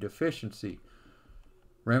vitamin A deficiency,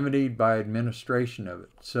 remedied by administration of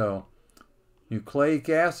it. So, nucleic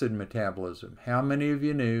acid metabolism. How many of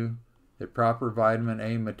you knew that proper vitamin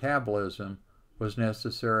A metabolism was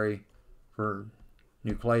necessary for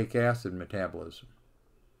Nucleic acid metabolism.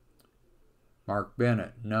 Mark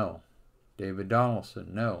Bennett, no. David Donaldson,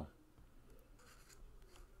 no.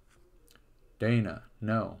 Dana,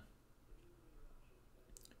 no.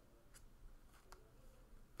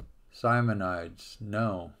 Simonides,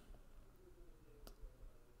 no.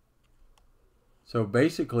 So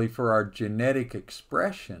basically, for our genetic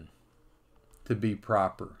expression to be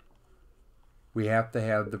proper, we have to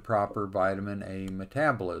have the proper vitamin A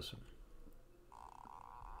metabolism.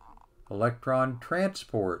 Electron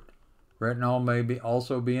transport. Retinol may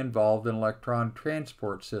also be involved in electron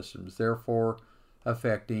transport systems, therefore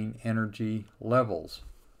affecting energy levels.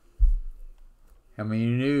 How many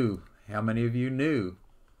of you knew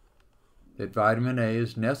that vitamin A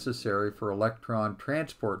is necessary for electron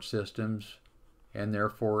transport systems and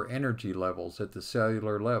therefore energy levels at the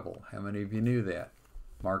cellular level? How many of you knew that?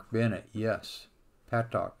 Mark Bennett, yes.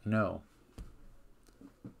 Patok, no.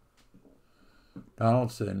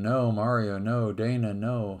 Donaldson, no. Mario, no. Dana,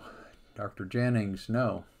 no. Dr. Jennings,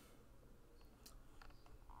 no.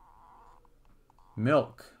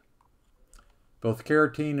 Milk. Both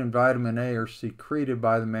carotene and vitamin A are secreted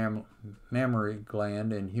by the mammary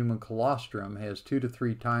gland, and human colostrum has 2 to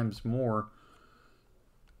 3 times more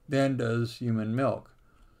than does human milk,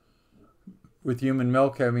 with human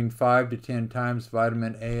milk having 5 to 10 times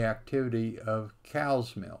vitamin A activity of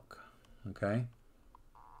cow's milk. Okay?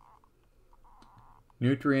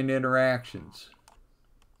 Nutrient interactions.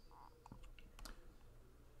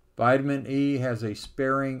 Vitamin E has a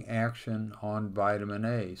sparing action on vitamin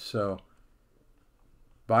A, so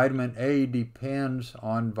vitamin A depends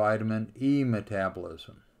on vitamin E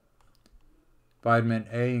metabolism. Vitamin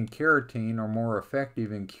A and carotene are more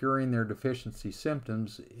effective in curing their deficiency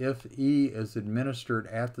symptoms if E is administered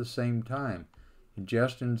at the same time.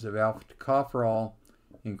 Ingestions of alpha tocopherol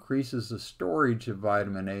increases the storage of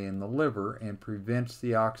vitamin A in the liver and prevents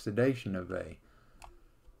the oxidation of A.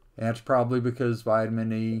 That's probably because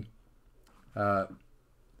vitamin E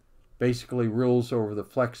basically rules over the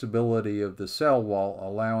flexibility of the cell wall,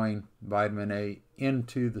 allowing vitamin A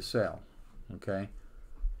into the cell. Okay?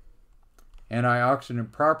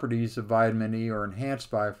 Antioxidant properties of vitamin E are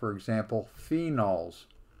enhanced by, for example, phenols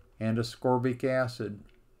and ascorbic acid,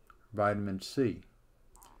 vitamin C.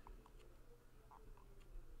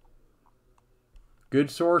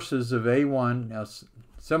 Good sources of A1. Now,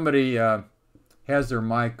 somebody has their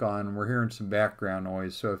mic on. We're hearing some background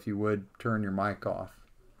noise, so if you would turn your mic off,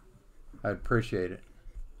 I'd appreciate it.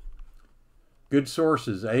 Good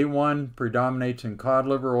sources. A1 predominates in cod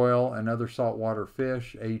liver oil and other saltwater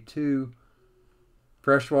fish. A2,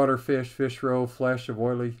 freshwater fish, fish roe, flesh of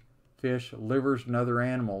oily fish, livers and other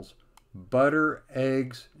animals, butter,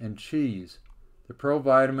 eggs, and cheese. The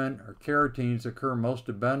provitamin or carotenes occur most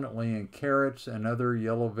abundantly in carrots and other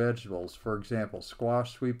yellow vegetables, for example,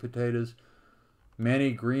 squash, sweet potatoes,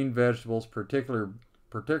 many green vegetables,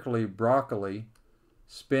 particularly broccoli,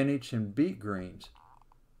 spinach, and beet greens.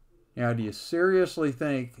 Now, do you seriously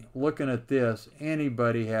think, looking at this,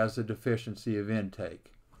 anybody has a deficiency of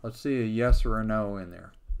intake? Let's see a yes or a no in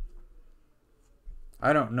there.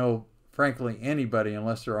 I don't know, frankly, anybody,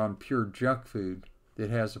 unless they're on pure junk food, that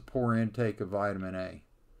has a poor intake of vitamin A.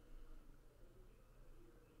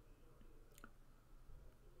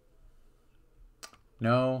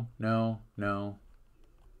 No, no, no.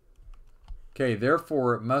 Okay,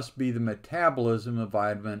 therefore it must be the metabolism of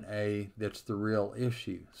vitamin A that's the real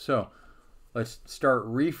issue. So let's start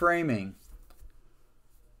reframing,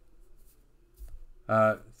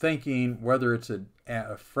 thinking whether it's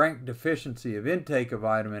a frank deficiency of intake of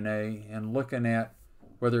vitamin A and looking at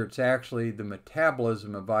whether it's actually the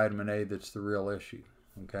metabolism of vitamin A that's the real issue.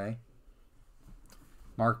 Okay?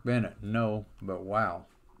 Mark Bennett, no, but wow.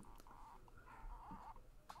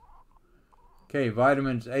 Okay,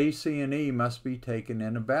 vitamins A, C, and E must be taken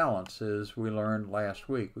in a balance, as we learned last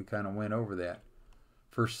week. We kind of went over that.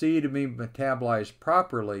 For C to be metabolized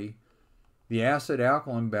properly, the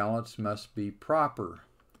acid-alkaline balance must be proper.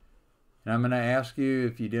 And I'm going to ask you,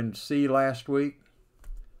 if you didn't see last week,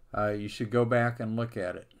 you should go back and look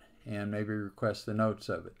at it and maybe request the notes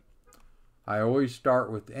of it. I always start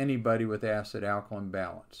with anybody with acid-alkaline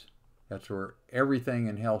balance. That's where everything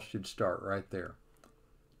in health should start, right there.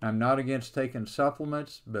 I'm not against taking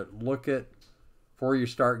supplements, but look at, before you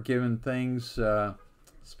start giving things,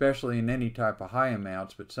 especially in any type of high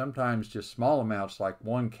amounts, but sometimes just small amounts like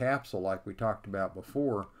one capsule like we talked about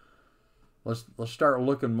before, let's start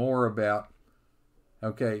looking more about,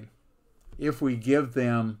 okay, if we give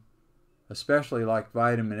them, especially like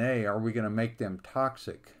vitamin A, are we going to make them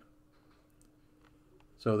toxic?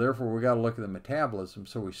 So therefore, we got to look at the metabolism.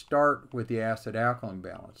 So we start with the acid-alkaline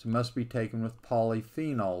balance. It must be taken with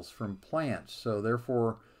polyphenols from plants. So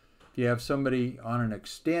therefore, if you have somebody on an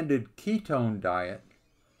extended ketone diet,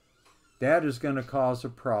 that is going to cause a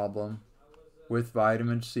problem with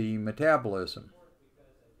vitamin C metabolism.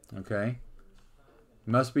 Okay?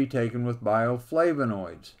 It must be taken with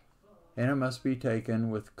bioflavonoids. And it must be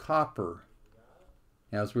taken with copper.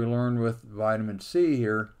 As we learned with vitamin C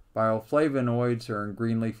here, bioflavonoids are in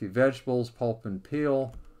green leafy vegetables, pulp and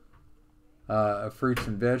peel, fruits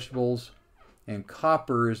and vegetables, and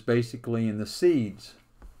copper is basically in the seeds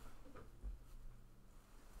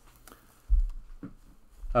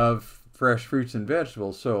of fresh fruits and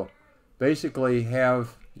vegetables. So basically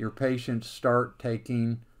have your patients start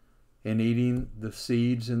taking and eating the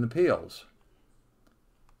seeds and the peels.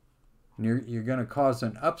 And you're going to cause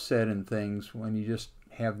an upset in things when you just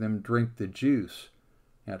have them drink the juice.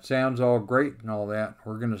 Now, it sounds all great and all that.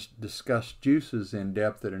 We're going to discuss juices in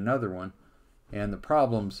depth at another one and the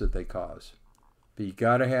problems that they cause. But you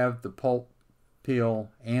got to have the pulp, peel,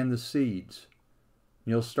 and the seeds.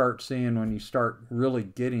 You'll start seeing, when you start really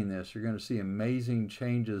getting this, you're going to see amazing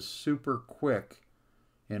changes super quick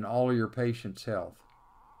in all of your patients' health.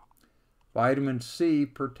 Vitamin C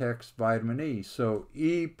protects vitamin E. So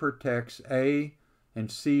E protects A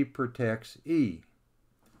and C protects E.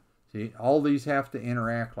 See, all these have to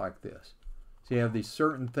interact like this. So you have these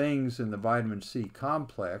certain things in the vitamin C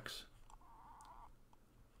complex.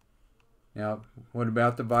 Now, what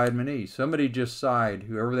about the vitamin E? Somebody just sighed.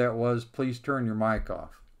 Whoever that was, please turn your mic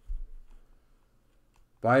off.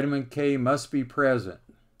 Vitamin K must be present.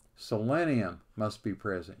 Selenium must be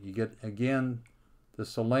present. You get, again, the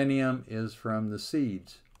selenium is from the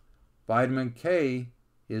seeds. Vitamin K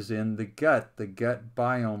is in the gut. The gut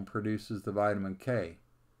biome produces the vitamin K.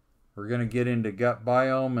 We're going to get into gut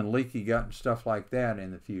biome and leaky gut and stuff like that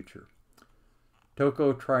in the future.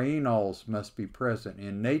 Tocotrienols must be present.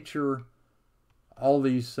 In nature, all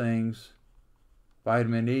these things,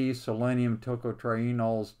 vitamin E, selenium,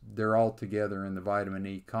 tocotrienols, they're all together in the vitamin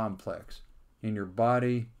E complex. In your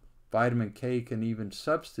body, vitamin K can even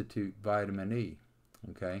substitute vitamin E.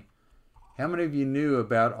 Okay? How many of you knew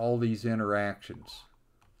about all these interactions?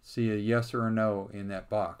 See a yes or a no in that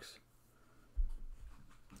box.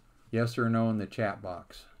 Yes or no in the chat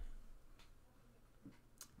box.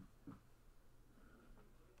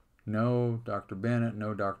 No, Dr. Bennett.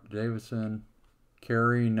 No, Dr. Davidson.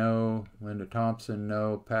 Carrie, no. Linda Thompson,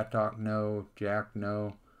 no. Patok, no. Jack,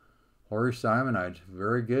 no. Lori Simonides,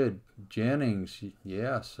 very good. Jennings,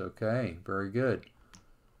 yes, okay, very good.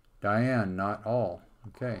 Diane, not all,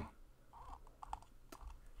 okay.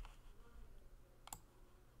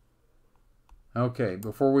 Okay,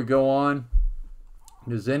 before we go on,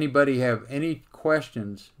 does anybody have any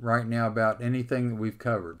questions right now about anything that we've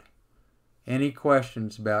covered? Any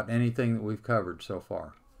questions about anything that we've covered so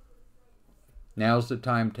far? Now's the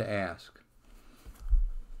time to ask.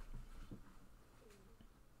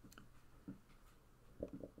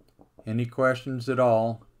 Any questions at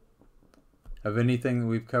all of anything that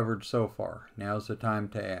we've covered so far? Now's the time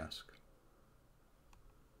to ask.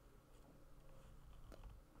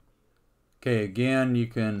 Okay, again, you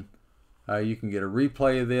can get a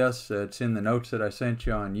replay of this. It's in the notes that I sent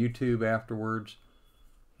you on YouTube afterwards,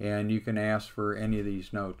 and you can ask for any of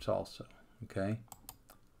these notes also. Okay.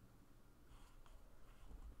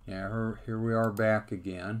 Yeah, here we are back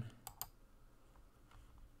again.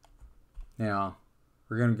 Now,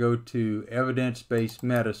 we're going to go to evidence-based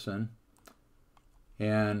medicine,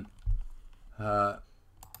 and how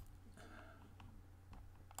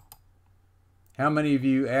many of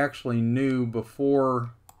you actually knew before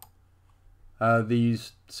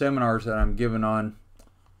these seminars that I'm giving on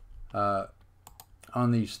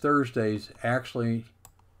these Thursdays actually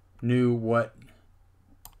knew what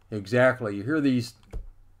exactly? You hear these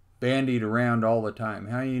bandied around all the time.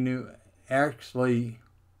 How you knew actually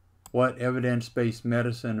what evidence-based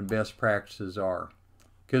medicine and best practices are?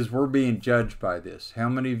 Because we're being judged by this. How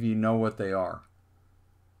many of you know what they are?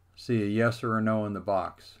 See a yes or a no in the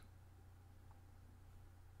box.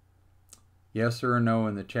 Yes or a no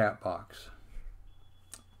in the chat box.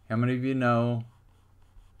 How many of you know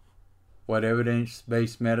what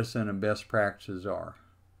evidence-based medicine and best practices are?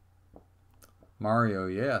 Mario,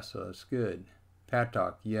 yes, so that's good.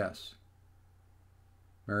 Patok, yes.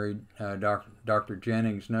 Mary, Dr.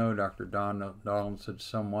 Jennings, no. Dr. Donald said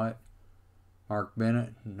somewhat. Mark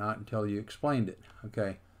Bennett, not until you explained it.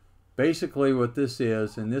 Okay. Basically what this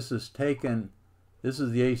is, and this is taken, this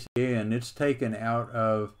is the ACA, and it's taken out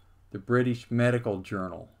of the British Medical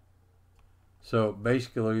Journal. So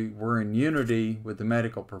basically we're in unity with the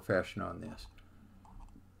medical profession on this.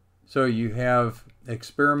 So you have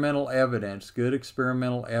experimental evidence, good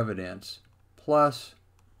experimental evidence, plus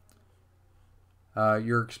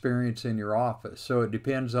your experience in your office. So it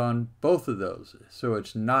depends on both of those. So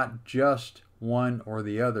it's not just one or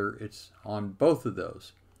the other, it's on both of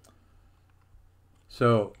those.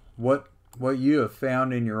 So what you have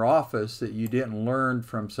found in your office that you didn't learn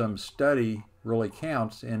from some study really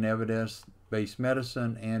counts in evidence-based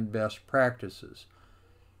medicine and best practices.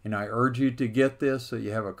 And I urge you to get this so you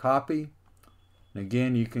have a copy. And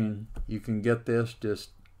again, you can get this, just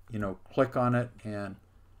click on it and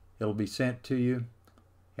it'll be sent to you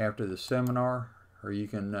after the seminar, or you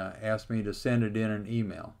can ask me to send it in an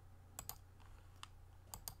email.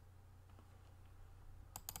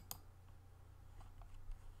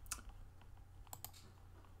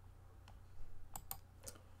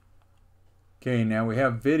 Okay, now we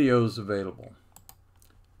have videos available,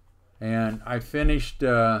 and I finished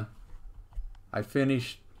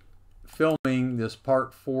filming this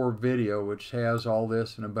part 4 video, which has all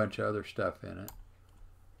this and a bunch of other stuff in it,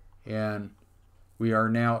 and we are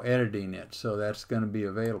now editing it, so that's going to be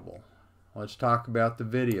available. Let's talk about the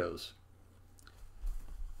videos.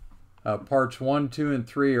 Parts 1, 2, and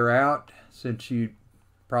 3 are out. Since you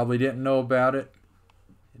probably didn't know about it,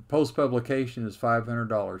 post-publication is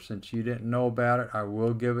 $500. Since you didn't know about it, I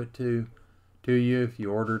will give it to you if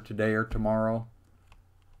you order today or tomorrow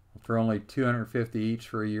for only $250 each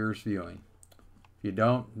for a year's viewing. If you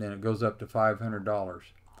don't, then it goes up to $500.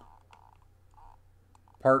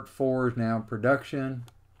 Part 4 is now in production.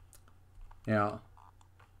 Now,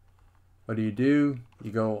 what do?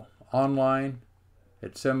 You go online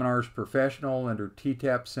at Seminars Professional under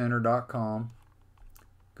ttapcenter.com.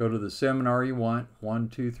 Go to the seminar you want, 1,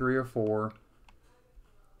 2, 3, or 4.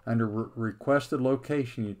 Under requested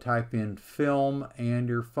location, you type in film and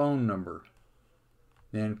your phone number.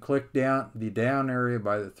 Then click down the down area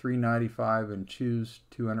by the $395 and choose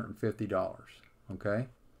 $250. Okay?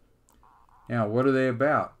 Now, what are they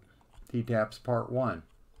about? T-TAPS Part 1.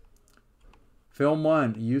 Film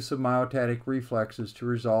 1, use of myotatic reflexes to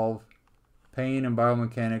resolve pain and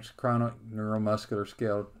biomechanics, chronic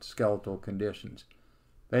neuromuscular skeletal conditions.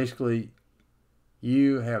 Basically,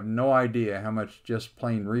 you have no idea how much just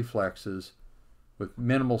plain reflexes with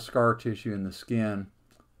minimal scar tissue in the skin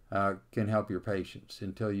can help your patients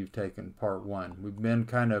until you've taken Part 1. We've been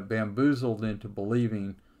kind of bamboozled into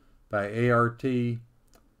believing by ART and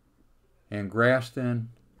Graston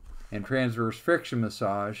and transverse friction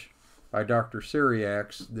massage by Dr.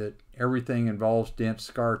 Syriacs that everything involves dense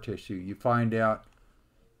scar tissue. You find out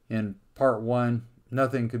in Part 1,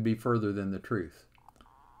 nothing could be further than the truth.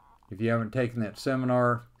 If you haven't taken that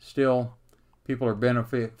seminar, still, people are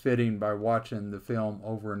benefiting by watching the film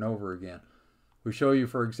over and over again. We show you,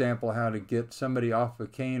 for example, how to get somebody off a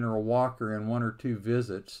cane or a walker in 1 or 2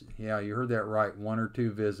 visits. Yeah, you heard that right, 1 or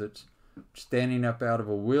 2 visits. Standing up out of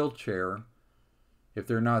a wheelchair, if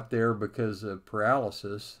they're not there because of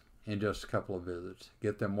paralysis, in just a couple of visits.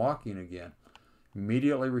 Get them walking again.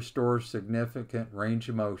 Immediately restores significant range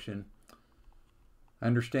of motion.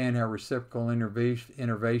 Understand how reciprocal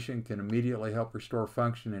innervation can immediately help restore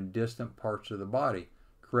function in distant parts of the body.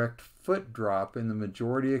 Correct foot drop in the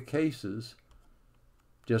majority of cases,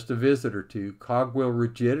 just a visit or 2. Cogwheel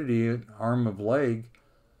rigidity, arm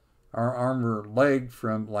or leg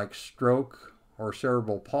from like stroke or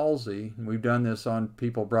cerebral palsy. We've done this on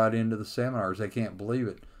people brought into the seminars. They can't believe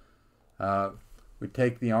it. We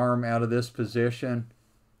take the arm out of this position,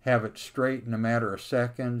 have it straight in a matter of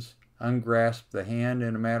seconds, ungrasp the hand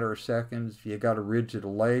in a matter of seconds. If you got a rigid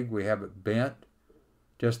leg, we have it bent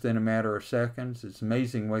just in a matter of seconds. It's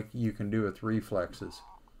amazing what you can do with reflexes.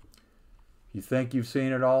 If you think you've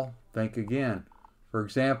seen it all, think again. For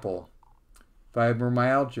example,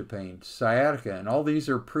 fibromyalgia pain, sciatica, and all these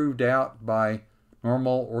are proved out by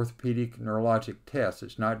normal orthopedic neurologic tests.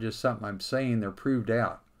 It's not just something I'm saying, they're proved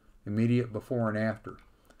out. Immediate before and after.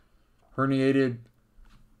 Herniated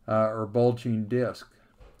or bulging disc.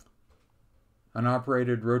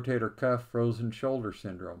 Unoperated rotator cuff frozen shoulder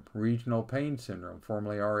syndrome. Regional pain syndrome,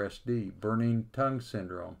 formerly RSD. Burning tongue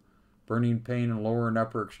syndrome. Burning pain in lower and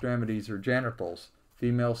upper extremities or genitals.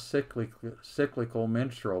 Female cyclical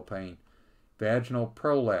menstrual pain. Vaginal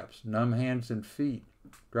prolapse. Numb hands and feet.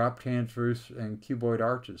 Dropped transverse and cuboid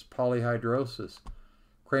arches. Polyhydrosis.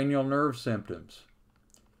 Cranial nerve symptoms.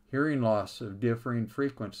 Hearing loss of differing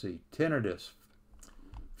frequency, tinnitus,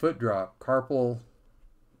 foot drop, carpal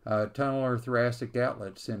tunnel or thoracic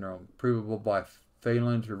outlet syndrome, provable by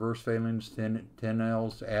Phelan's, reverse Phelan's,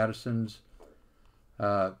 Tinel's, Addison's,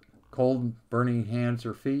 cold burning hands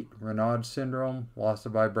or feet, Raynaud's syndrome, loss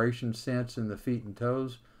of vibration sense in the feet and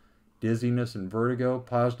toes, dizziness and vertigo,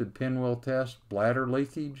 positive pinwheel test, bladder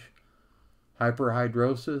leakage,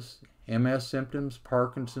 hyperhidrosis, MS symptoms,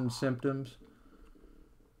 Parkinson's symptoms,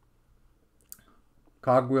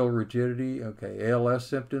 cogwheel rigidity, ALS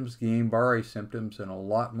symptoms, Guillain-Barré symptoms, and a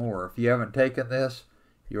lot more. If you haven't taken this,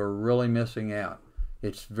 you're really missing out.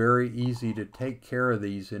 It's very easy to take care of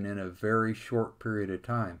these and in a very short period of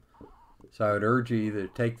time. So I would urge you either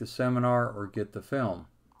to take the seminar or get the film.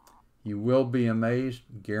 You will be amazed,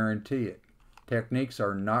 guarantee it. Techniques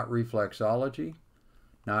are not reflexology,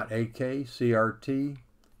 not AK, CRT,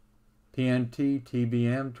 PNT,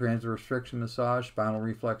 TBM, transverse friction massage, spinal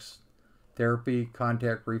reflex therapy,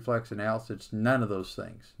 contact reflex analysis. It's none of those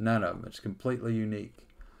things. None of them. It's completely unique.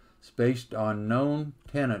 It's based on known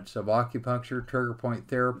tenets of acupuncture, trigger point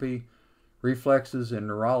therapy, reflexes, and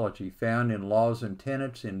neurology found in Laws and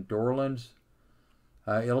Tenets in Dorland's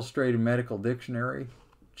Illustrated Medical Dictionary,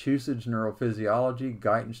 Chusage Neurophysiology,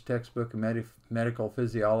 Guyton's Textbook of Medical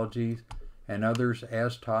Physiology, and others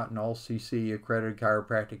as taught in all CC accredited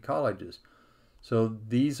chiropractic colleges. So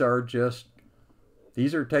these are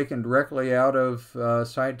taken directly out of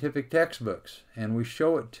scientific textbooks, and we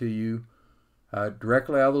show it to you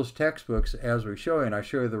directly out of those textbooks as we show you, and I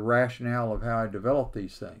show you the rationale of how I develop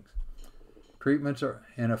these things. Treatments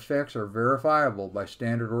and effects are verifiable by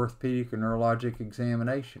standard orthopedic and neurologic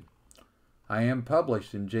examination. I am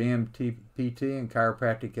published in JMPT and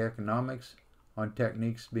Chiropractic Economics on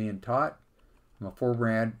techniques being taught. I'm a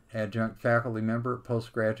former adjunct faculty member at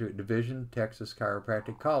Postgraduate Division, Texas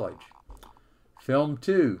Chiropractic College. Film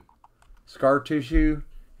 2, Scar Tissue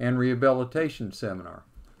and Rehabilitation Seminar.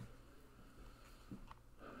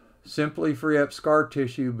 Simply free up scar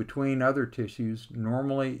tissue between other tissues,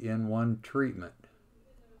 normally in one treatment.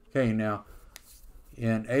 Okay, now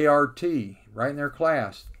in ART, right in their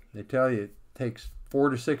class, they tell you it takes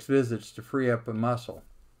 4 to 6 visits to free up a muscle.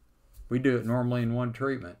 We do it normally in one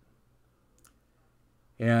treatment.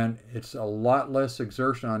 And it's a lot less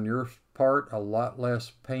exertion on your part, a lot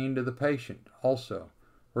less pain to the patient also.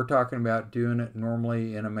 We're talking about doing it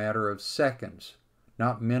normally in a matter of seconds,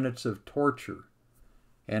 not minutes of torture,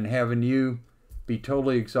 and having you be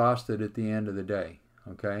totally exhausted at the end of the day,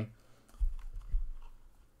 okay?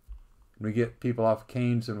 We get people off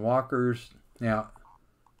canes and walkers. Now,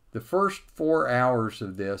 the first 4 hours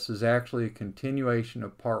of this is actually a continuation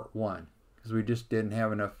of part 1, because we just didn't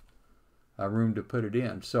have enough room to put it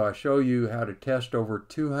in. So I show you how to test over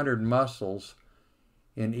 200 muscles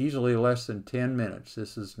in easily less than 10 minutes.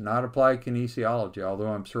 This is not applied kinesiology,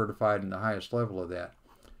 although I'm certified in the highest level of that.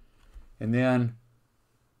 And then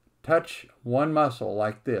touch one muscle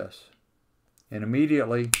like this, and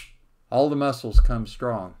immediately all the muscles come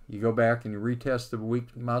strong. You go back and you retest the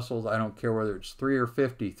weak muscles. I don't care whether it's 3 or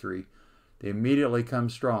 53. They immediately come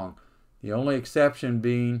strong. The only exception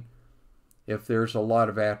being if there's a lot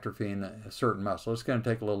of atrophy in a certain muscle. It's going to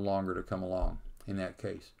take a little longer to come along in that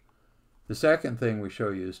case. The second thing we show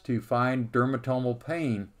you is to find dermatomal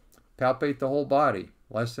pain. Palpate the whole body,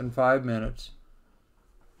 less than 5 minutes.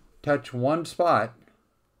 Touch one spot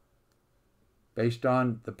based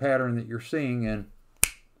on the pattern that you're seeing, and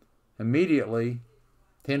immediately,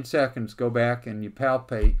 10 seconds, go back and you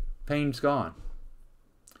palpate, pain's gone.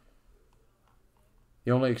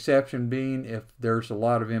 The only exception being if there's a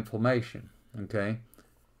lot of inflammation, okay?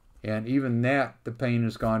 And even that, the pain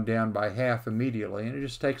has gone down by half immediately, and it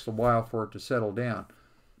just takes a while for it to settle down.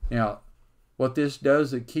 Now, what this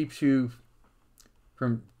does, it keeps you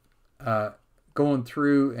from going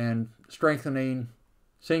through and strengthening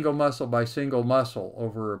single muscle by single muscle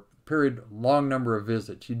over a long number of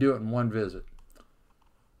visits. You do it in one visit.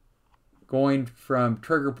 Going from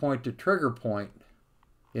trigger point to trigger point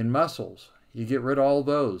in muscles, you get rid of all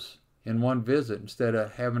those in one visit instead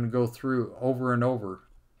of having to go through over and over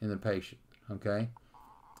in the patient, okay,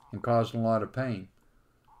 and causing a lot of pain.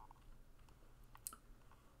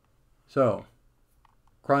 So,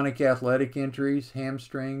 chronic athletic injuries,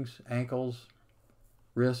 hamstrings, ankles,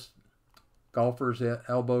 wrists, golfer's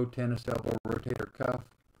elbow, tennis elbow, rotator cuff,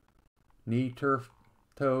 knee, turf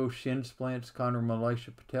toe, shin splints, chondromalacia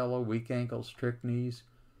patella, weak ankles, trick knees,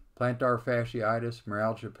 plantar fasciitis,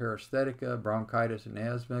 myalgia paresthetica, bronchitis and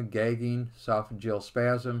asthma, gagging, esophageal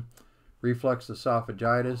spasm, reflux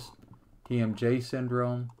esophagitis, TMJ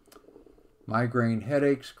syndrome, migraine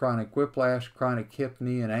headaches, chronic whiplash, chronic hip,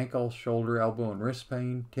 knee and ankle, shoulder, elbow and wrist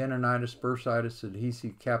pain, tendonitis, bursitis,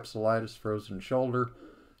 adhesive capsulitis, frozen shoulder,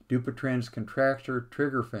 Dupuytren's contracture,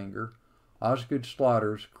 trigger finger, Osgood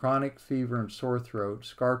Schlatters, chronic fever and sore throat,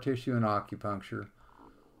 scar tissue and acupuncture,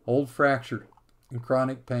 old fracture and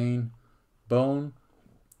chronic pain, bone,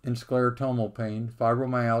 and sclerotomal pain,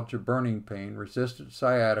 fibromyalgia, burning pain, resistant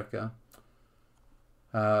sciatica,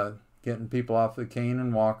 getting people off the cane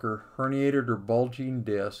and walker, herniated or bulging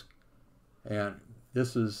disc, and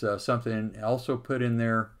this is something also put in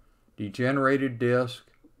there, degenerated disc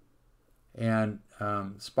and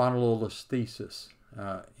spondylolisthesis.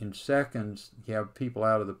 In seconds, you have people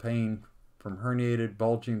out of the pain from herniated,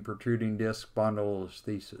 bulging, protruding disc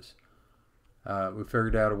spondylolisthesis. We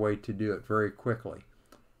figured out a way to do it very quickly.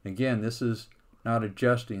 Again, this is not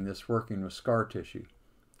adjusting, this working with scar tissue.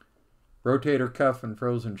 Rotator cuff and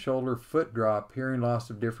frozen shoulder, foot drop, hearing loss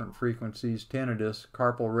of different frequencies, tinnitus,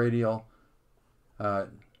 carpal radial,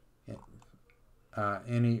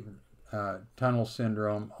 any tunnel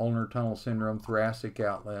syndrome, ulnar tunnel syndrome, thoracic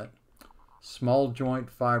outlet, small joint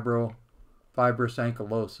fibrous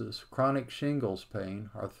ankylosis, chronic shingles pain,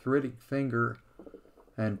 arthritic finger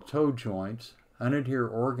and toe joints,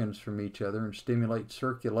 unadhere organs from each other and stimulate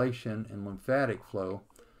circulation and lymphatic flow,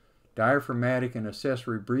 diaphragmatic and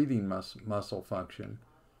accessory breathing muscle function.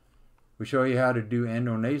 We show you how to do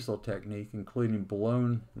endonasal technique, including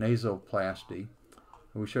balloon nasoplasty.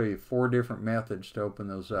 We show you 4 different methods to open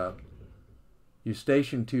those up.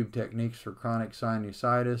 Eustachian tube techniques for chronic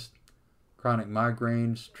sinusitis, chronic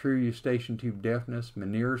migraines, true eustachian tube deafness,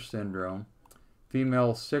 Meniere's syndrome,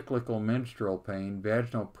 female cyclical menstrual pain,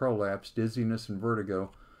 vaginal prolapse, dizziness and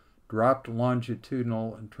vertigo, dropped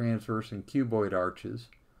longitudinal and transverse and cuboid arches,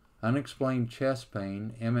 unexplained chest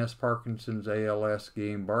pain, MS, Parkinson's, ALS,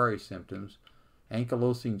 Guillain-Barré symptoms,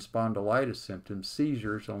 ankylosing spondylitis symptoms,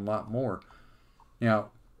 seizures, and a lot more. Now,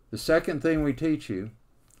 the second thing we teach you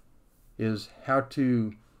is how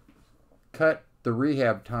to cut the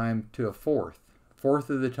rehab time to a fourth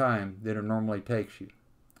of the time that it normally takes you,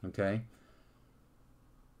 okay?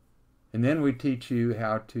 And then we teach you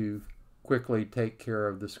how to quickly take care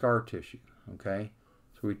of the scar tissue, okay?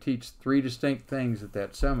 So we teach 3 distinct things at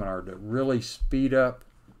that seminar to really speed up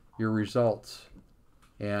your results.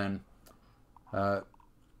 And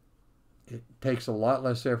it takes a lot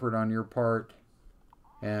less effort on your part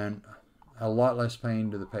and a lot less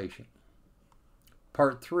pain to the patient.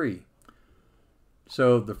 Part 3.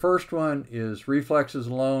 So the first one is reflexes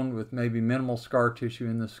alone with maybe minimal scar tissue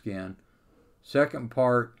in the skin. Second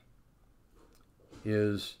part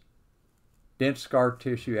is dense scar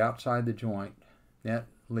tissue outside the joint. That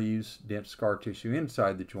leaves dense scar tissue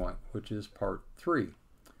inside the joint, which is part 3.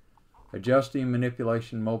 Adjusting,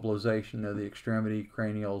 manipulation, mobilization of the extremity,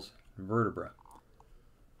 cranials, and vertebra.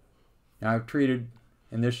 Now I've treated,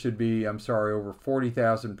 and this should be, over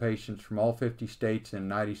 40,000 patients from all 50 states and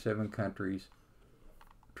 97 countries.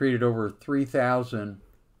 Treated over 3,000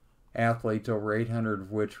 athletes, over 800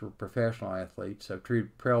 of which were professional athletes. I've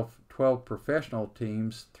treated 12 professional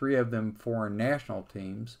teams, 3 of them foreign national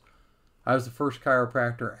teams. I was the first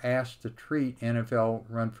chiropractor asked to treat NFL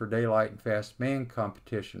Run for Daylight and Fast Man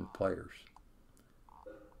competition players.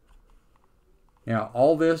 Now,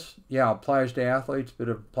 all this, applies to athletes, but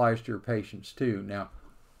it applies to your patients too. Now,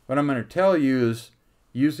 what I'm going to tell you is,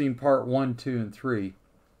 using part 1, 2, and 3,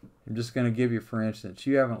 I'm just going to give you, for instance,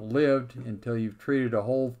 you haven't lived until you've treated a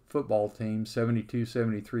whole football team, 72,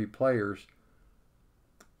 73 players.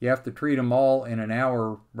 You have to treat them all in an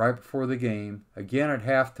hour right before the game, again at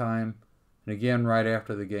halftime, and again right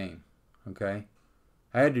after the game, okay?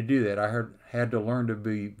 I had to do that. I had to learn to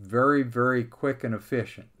be very, very quick and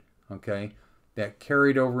efficient, okay? That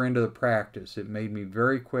carried over into the practice. It made me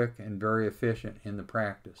very quick and very efficient in the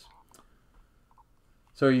practice.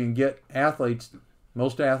 So you can get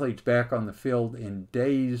most athletes back on the field in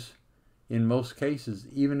days, in most cases,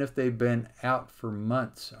 even if they've been out for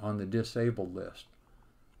months on the disabled list.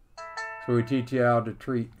 So we teach you how to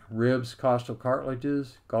treat ribs, costal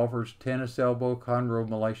cartilages, golfers' tennis elbow,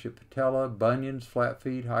 chondromalacia patella, bunions, flat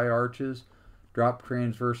feet, high arches, drop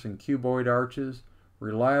transverse and cuboid arches,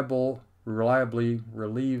 reliably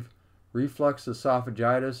relieve reflux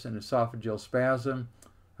esophagitis and esophageal spasm,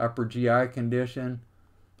 upper GI condition,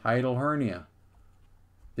 hiatal hernia.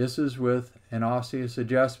 This is with an osseous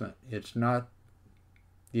adjustment. It's not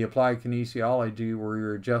the applied kinesiology where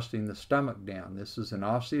you're adjusting the stomach down. This is an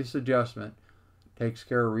osseous adjustment, takes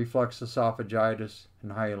care of reflux esophagitis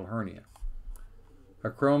and hiatal hernia.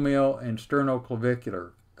 Acromial and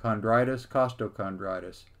sternoclavicular, chondritis,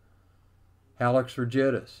 costochondritis, hallux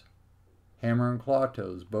rigidus, hammer and claw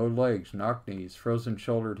toes, bowed legs, knock knees, frozen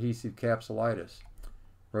shoulder adhesive capsulitis,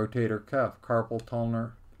 rotator cuff, carpal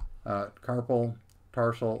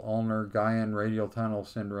tarsal ulnar Guillain radial tunnel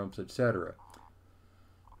syndromes, etc.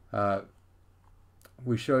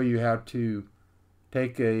 We show you how to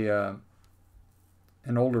take an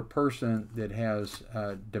older person that has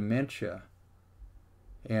dementia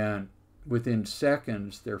and within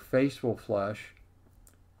seconds their face will flush,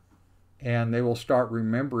 and they will start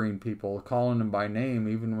remembering people, calling them by name,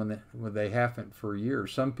 even when they haven't for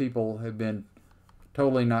years. Some people have been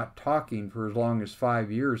totally not talking for as long as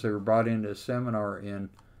 5 years. They were brought into a seminar in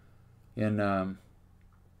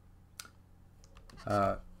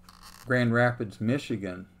Grand Rapids,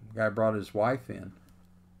 Michigan. The guy brought his wife in,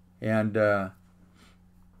 and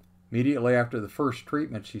immediately after the first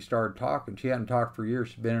treatment, she started talking. She hadn't talked for years.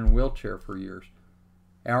 She'd been in a wheelchair for years.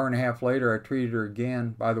 Hour and a half later, I treated her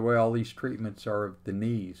again. By the way, all these treatments are of the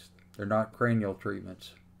knees. They're not cranial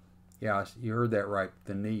treatments. Yeah, you heard that right,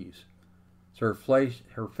 the knees. So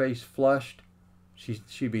her face flushed.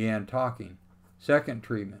 She began talking. Second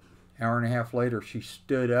treatment, hour and a half later, she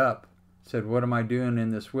stood up, said, "What am I doing in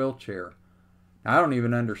this wheelchair?" Now, I don't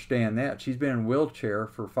even understand that. She's been in a wheelchair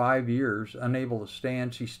for 5 years, unable to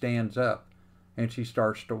stand. She stands up, and she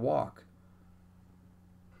starts to walk.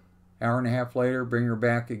 Hour and a half later, bring her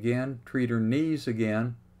back again, treat her knees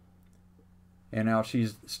again. And now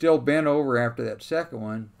she's still bent over after that second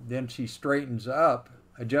one. Then she straightens up,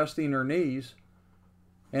 adjusting her knees,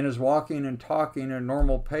 and is walking and talking at a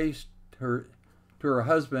normal pace to her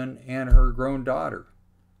husband and her grown daughter.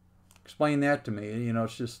 Explain that to me. You know,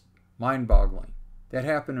 it's just mind-boggling. That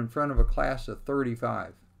happened in front of a class of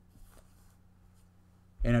 35.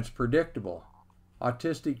 And it's predictable.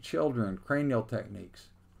 Autistic children, cranial techniques.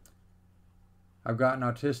 I've gotten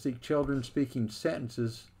autistic children speaking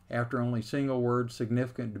sentences after only single words,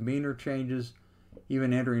 significant demeanor changes,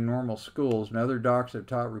 even entering normal schools. And other docs I've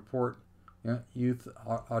taught report youth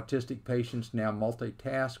autistic patients now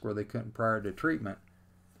multitask where they couldn't prior to treatment.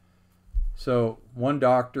 So one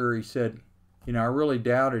doctor, he said, "You know, I really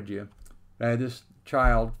doubted you. I had this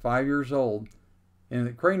child, 5 years old, and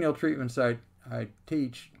the cranial treatments I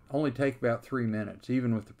teach only take about 3 minutes,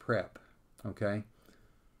 even with the prep, okay?"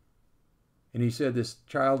 And he said this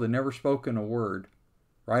child had never spoken a word.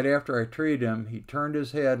 Right after I treated him, he turned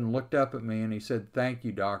his head and looked up at me and he said, "Thank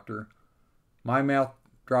you, doctor." My mouth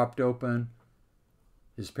dropped open.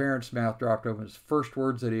 His parents' mouth dropped open. It's the first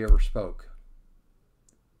words that he ever spoke.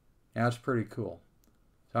 Now, that's pretty cool.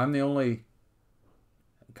 So I'm the only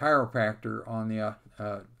chiropractor on the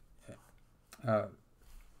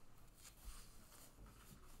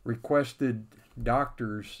requested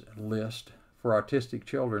doctors list for autistic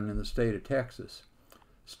children in the state of Texas.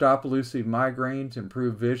 Stop elusive migraines,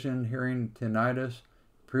 improve vision, hearing, tinnitus,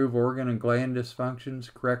 improve organ and gland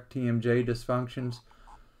dysfunctions, correct TMJ dysfunctions.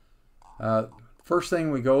 First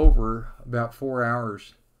thing we go over, about 4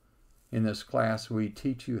 hours in this class, we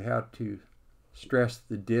teach you how to stress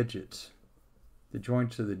the digits, the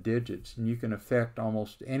joints of the digits, and you can affect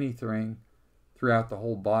almost anything throughout the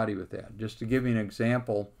whole body with that. Just to give you an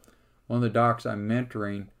example, one of the docs I'm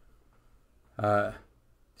mentoring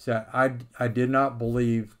said, I did not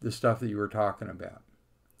believe the stuff that you were talking about.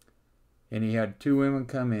 And he had 2 women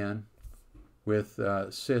come in with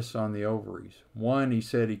cysts on the ovaries. One, he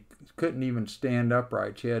said he couldn't even stand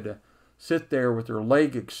upright. She had to sit there with her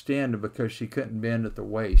leg extended because she couldn't bend at the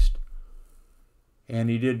waist. And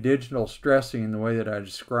he did digital stressing the way that I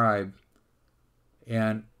described.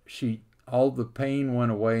 And all the pain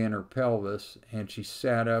went away in her pelvis, and she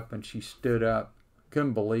sat up and she stood up.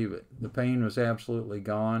 Couldn't believe it. The pain was absolutely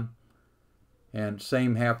gone. And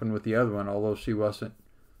same happened with the other one, although she wasn't,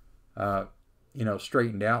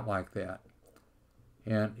 straightened out like that.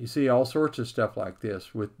 And you see all sorts of stuff like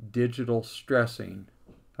this with digital stressing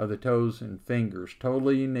of the toes and fingers.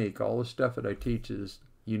 Totally unique. All the stuff that I teach is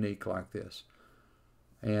unique like this.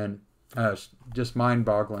 And it's just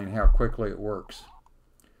mind-boggling how quickly it works.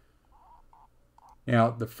 Now,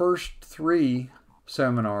 the first 3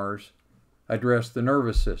 seminars address the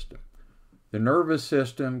nervous system. The nervous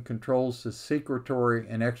system controls the secretory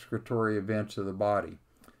and excretory events of the body.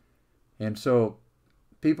 And so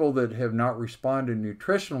people that have not responded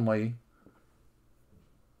nutritionally,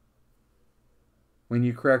 when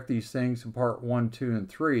you correct these things in part 1, 2, and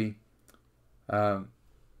 3,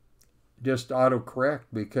 just autocorrect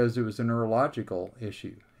because it was a neurological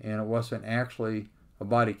issue and it wasn't actually a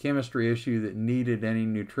body chemistry issue that needed any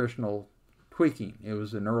nutritional tweaking. It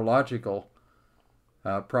was a neurological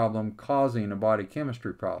problem causing a body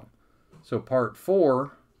chemistry problem. So part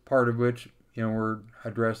 4, part of which we're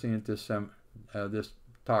addressing at this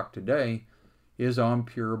talk today, is on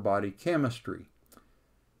pure body chemistry.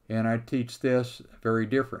 And I teach this very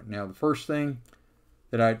different. Now, the first thing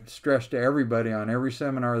that I stress to everybody on every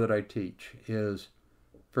seminar that I teach is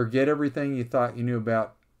forget everything you thought you knew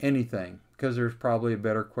about anything, because there's probably a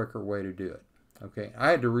better, quicker way to do it. Okay, I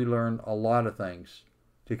had to relearn a lot of things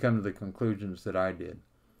to come to the conclusions that I did.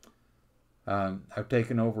 I've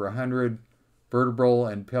taken over 100 vertebral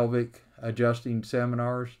and pelvic adjusting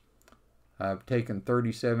seminars. I've taken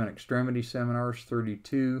 37 extremity seminars,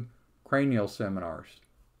 32 cranial seminars,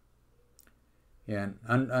 and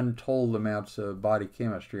untold amounts of body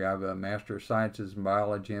chemistry. I have a Master of Sciences in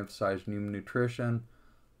Biology, emphasizing human nutrition,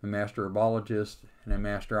 a Master Herbologist, and a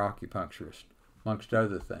Master Acupuncturist, amongst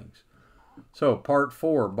other things. So, Part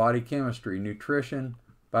 4, Body Chemistry, Nutrition,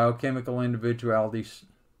 Biochemical Individuality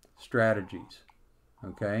Strategies.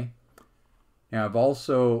 Okay? Now, I've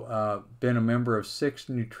also been a member of 6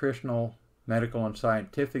 nutritional, medical, and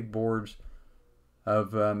scientific boards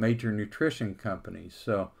of major nutrition companies.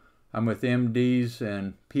 So, I'm with MDs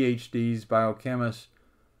and PhDs, biochemists,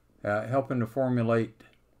 helping to formulate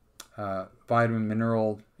vitamin,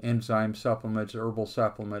 mineral, enzyme supplements, herbal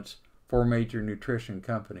supplements for major nutrition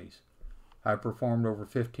companies. I performed over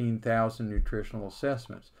 15,000 nutritional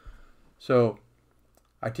assessments. So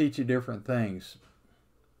I teach you different things.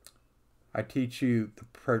 I teach you the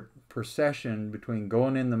procession between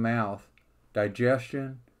going in the mouth,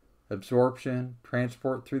 digestion, absorption,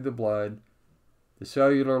 transport through the blood, the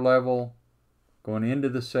cellular level, going into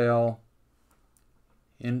the cell,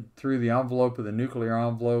 in through the envelope of the nuclear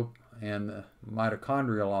envelope and the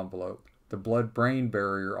mitochondrial envelope, the blood-brain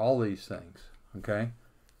barrier, all these things, okay?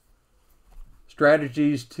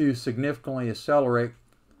 Strategies to significantly accelerate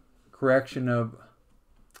correction of,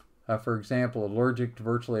 for example, allergic to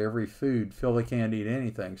virtually every food, feel they can't eat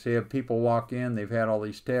anything. So you have people walk in, they've had all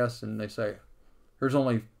these tests, and they say, there's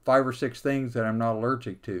only 5 or 6 things that I'm not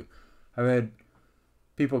allergic to. I've had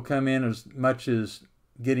people come in as much as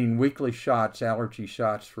getting weekly shots, allergy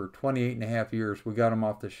shots, for 28 and a half years. We got them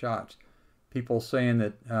off the shots. People saying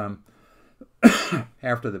that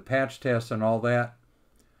after the patch test and all that,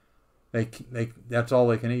 that's all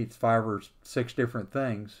they can eat, 5 or 6 different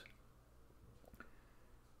things.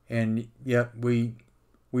 And yet we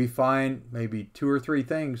find maybe 2 or 3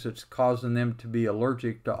 things that's causing them to be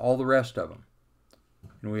allergic to all the rest of them.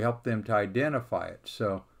 And we help them to identify it.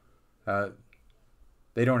 So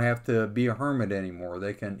they don't have to be a hermit anymore.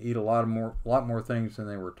 They can eat a lot more things than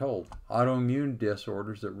they were told. Autoimmune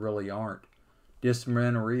disorders that really aren't.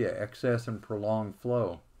 Dysmenorrhea, excess and prolonged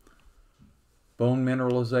flow. Bone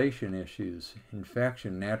mineralization issues,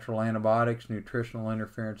 infection, natural antibiotics, nutritional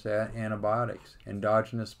interference antibiotics,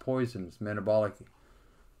 endogenous poisons, metabolic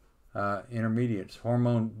intermediates,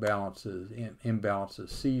 hormone imbalances,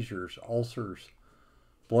 seizures, ulcers,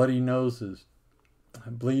 bloody noses,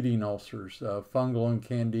 bleeding ulcers, fungal and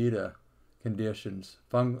candida conditions,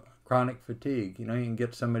 chronic fatigue. You know, you can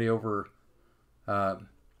get somebody over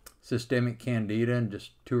systemic candida in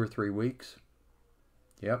just 2 or 3 weeks.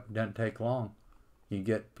 Yep, doesn't take long. You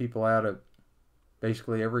get people out of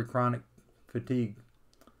basically every chronic fatigue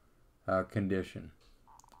condition.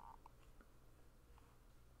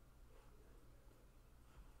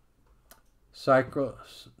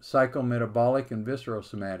 Psychometabolic and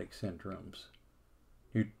viscerosomatic syndromes.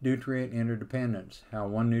 Nutrient interdependence, how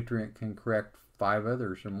one nutrient can correct 5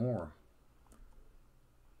 others or more.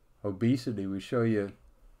 Obesity, we show you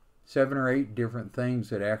 7 or 8 different things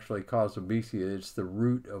that actually cause obesity. It's the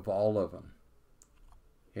root of all of them.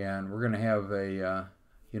 And we're going to have a,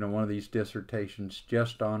 one of these dissertations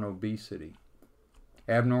just on obesity.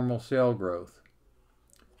 Abnormal cell growth.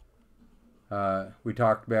 We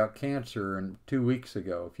talked about cancer 2 weeks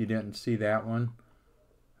ago. If you didn't see that one,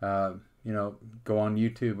 go on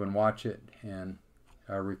YouTube and watch it and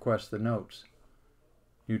request the notes.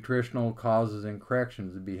 Nutritional causes and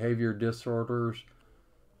corrections, behavior disorders,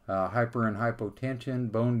 hyper and hypotension,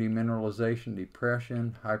 bone demineralization,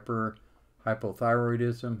 depression,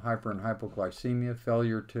 hypothyroidism, hyper and hypoglycemia,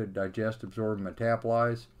 failure to digest, absorb, and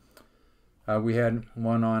metabolize. We had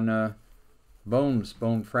one on bones,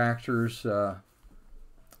 bone fractures, osteopenia,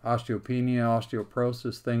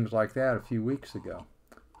 osteoporosis, things like that a few weeks ago.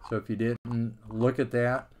 So if you didn't look at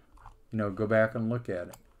that, go back and look at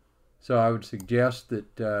it. So I would suggest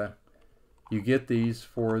that you get these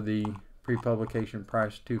for the pre-publication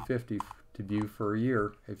price $250 to view for a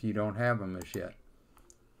year if you don't have them as yet.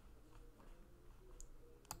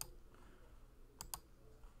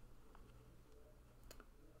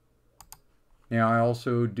 Now I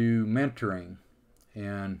also do mentoring,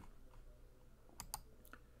 and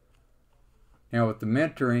now with the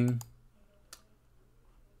mentoring,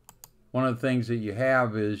 one of the things that you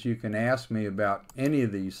have is you can ask me about any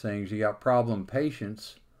of these things. You got problem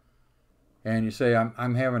patients, and you say,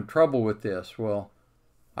 I'm having trouble with this. Well,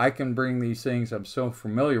 I can bring these things, I'm so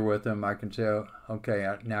familiar with them, I can say,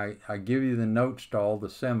 okay, now I give you the notes to all the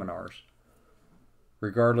seminars,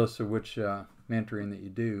 regardless of which mentoring that you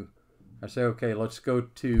do. I say, okay, let's go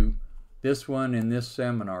to this one in this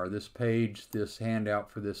seminar, this page, this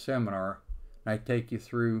handout for this seminar, and I take you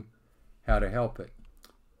through how to help it.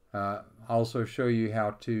 I also show you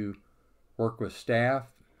how to work with staff.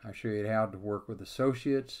 I show you how to work with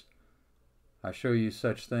associates. I show you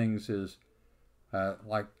such things as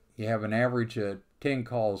like you have an average of 10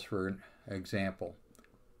 calls, for example.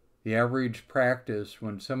 The average practice,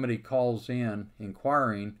 when somebody calls in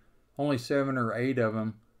inquiring, only 7 or 8 of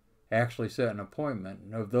them actually set an appointment.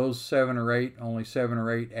 And of those 7 or 8, only 7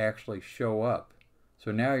 or 8 actually show up.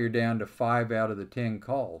 So now you're down to 5 out of the 10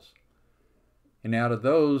 calls. And out of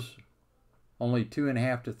those, only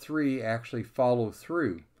 2.5 to 3 actually follow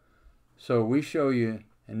through. So we show you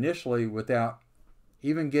initially, without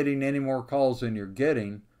even getting any more calls than you're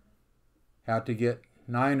getting, how to get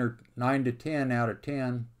 9 to 10 out of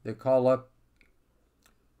 10 that call up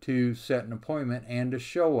to set an appointment and to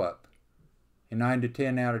show up, and 9 to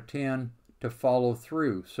 10 out of 10 to follow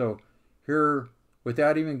through. So here,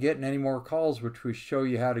 without even getting any more calls, which we show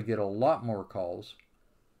you how to get a lot more calls,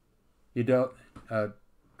 you don't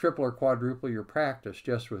triple or quadruple your practice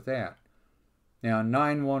just with that. Now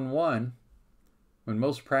 911, when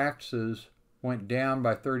most practices went down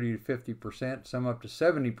by 30 to 50%, some up to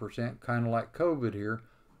 70%, kind of like COVID here,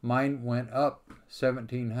 mine went up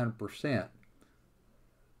 1,700%.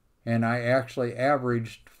 And I actually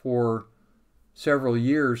averaged for several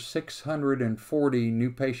years 640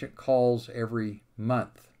 new patient calls every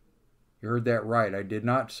month. You heard that right. I did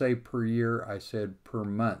not say per year, I said per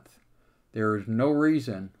month. There is no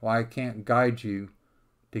reason why I can't guide you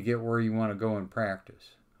to get where you want to go in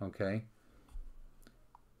practice, okay?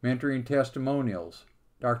 Mentoring testimonials.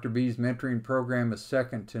 Dr. B's mentoring program is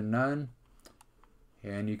second to none,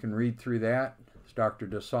 and you can read through that. It's Dr.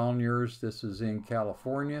 DeSaulniers. This is in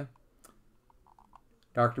California.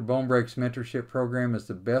 Dr. Bonebreak's mentorship program is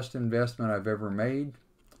the best investment I've ever made.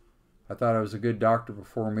 I thought I was a good doctor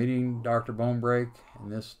before meeting Dr. Bonebreak,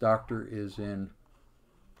 and this doctor is in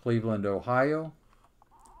Cleveland, Ohio.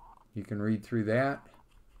 You can read through that.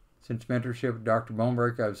 Since mentorship with Dr.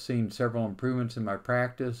 Bonebreak, I've seen several improvements in my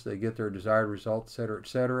practice. They get their desired results, etc.,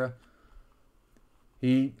 etc.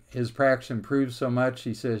 His practice improved so much,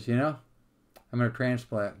 he says, you know, I'm going to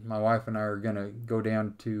transplant. My wife and I are going to go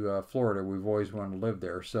down to Florida. We've always wanted to live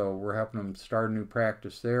there. So we're helping him start a new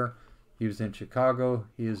practice there. He was in Chicago.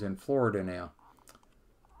 He is in Florida now.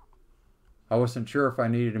 I wasn't sure if I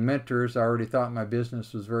needed a mentor, as I already thought my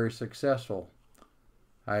business was very successful.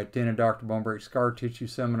 I attended Dr. Bonebreak's scar tissue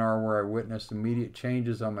seminar where I witnessed immediate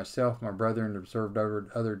changes on myself, my brother, and observed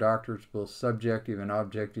other doctors, both subjective and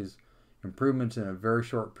objective improvements in a very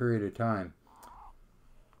short period of time.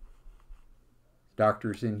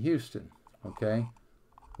 Doctors in Houston, okay?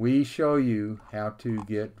 We show you how to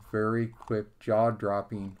get very quick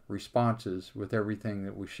jaw-dropping responses with everything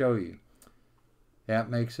that we show you.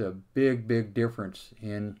 That makes a big, big difference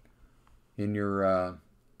in your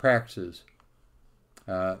practices.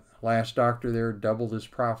 Last doctor there doubled his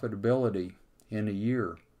profitability in a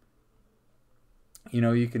year. You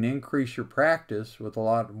know, you can increase your practice with a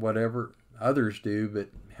lot of whatever others do, but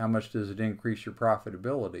how much does it increase your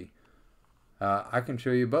profitability? I can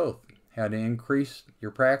show you both. How to increase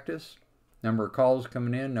your practice, number of calls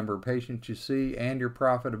coming in, number of patients you see, and your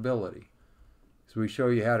profitability. So we show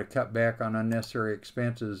you how to cut back on unnecessary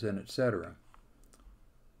expenses and etc.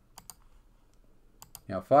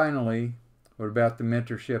 Now finally, what about the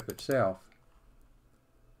mentorship itself?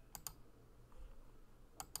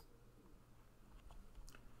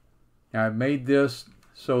 Now I've made this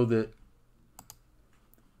so that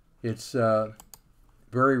it's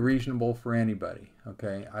very reasonable for anybody,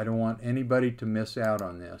 okay? I don't want anybody to miss out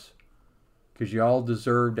on this because you all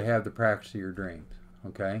deserve to have the practice of your dreams,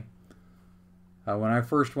 okay? When I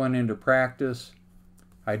first went into practice,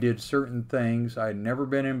 I did certain things. I had never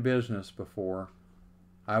been in business before.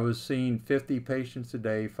 I was seeing 50 patients a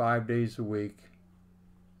day, 5 days a week,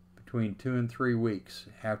 between 2 and 3 weeks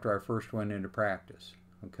after I first went into practice,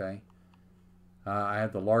 okay? I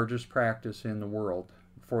had the largest practice in the world.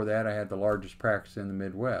 Before that, I had the largest practice in the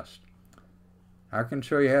Midwest. I can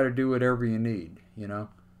show you how to do whatever you need, you know.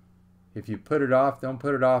 If you put it off, don't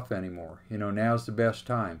put it off anymore. You know, now's the best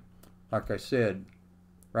time. Like I said,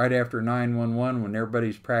 right after 911, when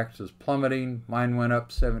everybody's practice was plummeting, mine went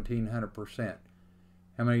up 1,700%.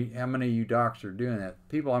 How many of you docs are doing that?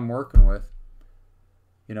 People I'm working with,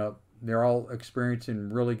 you know, they're all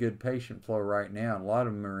experiencing really good patient flow right now. And a lot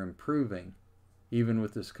of them are improving, even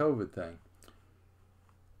with this COVID thing.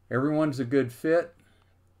 Everyone's a good fit.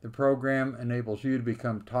 The program enables you to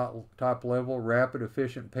become top level, rapid,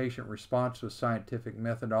 efficient patient response with scientific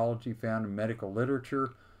methodology found in medical literature.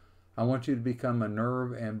 I want you to become a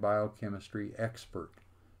nerve and biochemistry expert.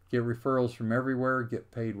 Get referrals from everywhere, get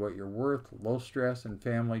paid what you're worth, low stress and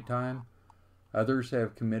family time. Others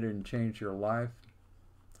have committed and changed their lives.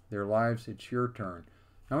 It's your turn.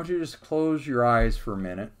 I want you to just close your eyes for a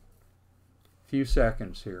minute, a few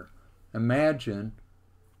seconds here. Imagine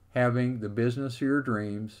having the business of your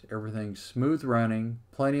dreams, everything smooth running,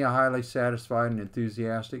 plenty of highly satisfied and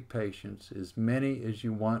enthusiastic patients, as many as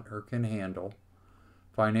you want or can handle,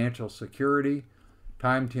 financial security,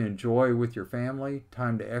 time to enjoy with your family,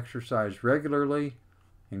 time to exercise regularly,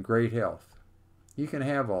 and great health. You can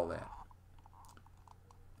have all that.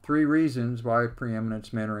 3 reasons why Preeminence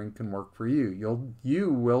Mentoring can work for you. You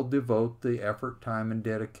will devote the effort, time, and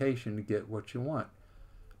dedication to get what you want.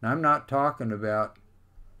 Now, I'm not talking about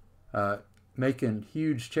making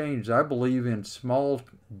huge changes. I believe in small,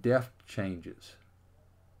 deft changes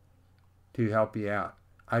to help you out.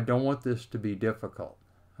 I don't want this to be difficult,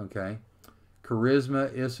 okay?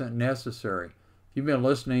 Charisma isn't necessary. If you've been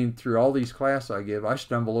listening through all these classes I give, I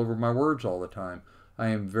stumble over my words all the time. I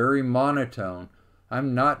am very monotone.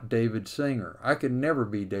 I'm not David Singer. I could never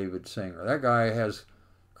be David Singer. That guy has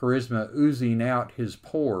charisma oozing out his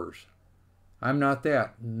pores. I'm not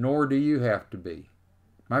that, nor do you have to be.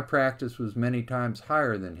 My practice was many times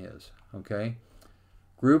higher than his, okay?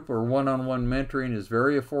 Group or one-on-one mentoring is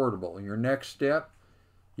very affordable. Your next step,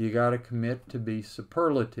 you got to commit to be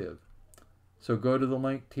superlative. So go to the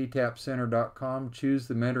link ttapcenter.com, choose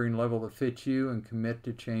the mentoring level that fits you, and commit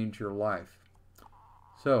to change your life.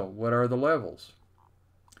 So what are the levels?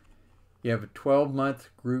 You have a 12-month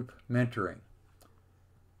group mentoring.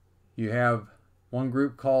 You have 1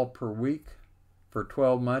 group call per week for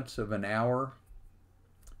 12 months of an hour,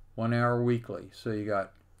 1 hour weekly. So you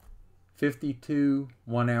got 52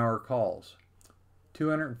 1-hour calls.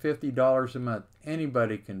 $250 a month.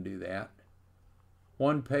 Anybody can do that.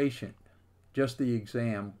 1 patient, just the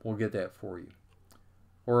exam, will get that for you.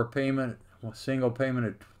 Or a single payment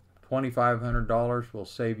of $2,500 will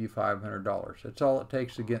save you $500. That's all it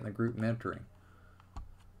takes to get in the group mentoring.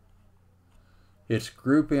 It's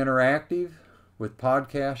group interactive with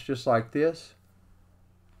podcasts just like this.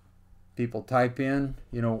 People type in,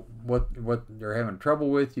 what they're having trouble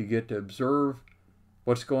with. You get to observe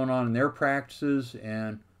what's going on in their practices,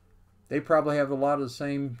 and they probably have a lot of the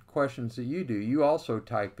same questions that you do. You also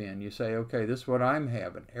type in. You say, okay, this is what I'm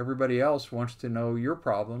having. Everybody else wants to know your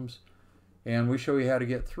problems, and we show you how to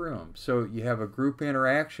get through them. So you have a group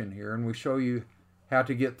interaction here, and we show you how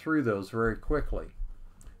to get through those very quickly.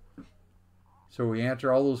 So we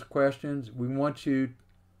answer all those questions. We want you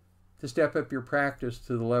to step up your practice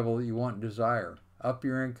to the level that you want and desire. Up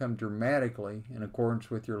your income dramatically in accordance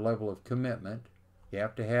with your level of commitment. You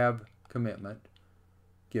have to have commitment.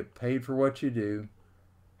 Get paid for what you do.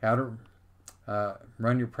 How to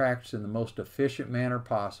run your practice in the most efficient manner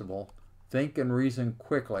possible. Think and reason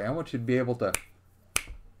quickly. I want you to be able to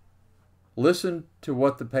listen to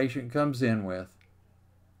what the patient comes in with.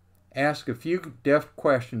 Ask a few deft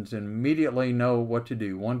questions and immediately know what to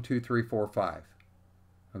do. 1, 2, 3, 4, 5.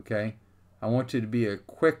 Okay? I want you to be a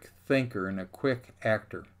quick thinker and a quick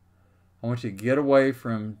actor. I want you to get away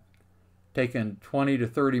from taking 20 to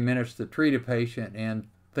 30 minutes to treat a patient and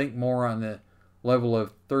think more on the level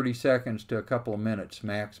of 30 seconds to a couple of minutes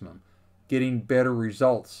maximum. Getting better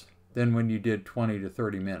results than when you did 20 to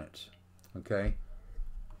 30 minutes. Okay?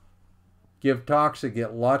 Give talks that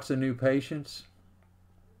get lots of new patients.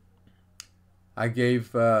 I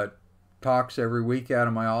gave talks every week out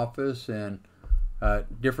of my office and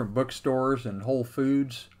different bookstores and Whole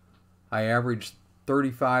Foods. I averaged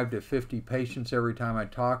 35 to 50 patients every time I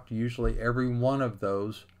talked. Usually every one of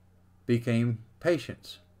those became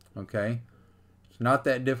patients. Okay? It's not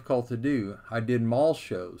that difficult to do. I did mall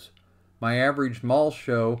shows. My average mall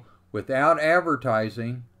show without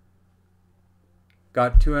advertising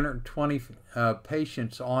got 220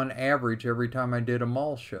 patients on average every time I did a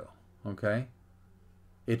mall show. Okay?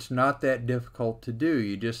 It's not that difficult to do.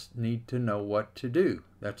 You just need to know what to do.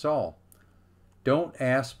 That's all. Don't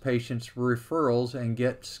ask patients for referrals and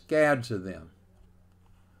get scads of them.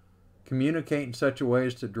 Communicate in such a way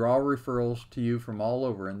as to draw referrals to you from all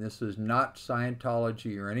over. And this is not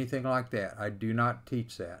Scientology or anything like that. I do not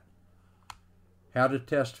teach that. How to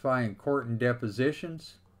testify in court and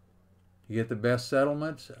depositions. To get the best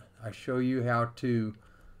settlements, I show you how to...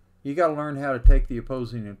 You got to learn how to take the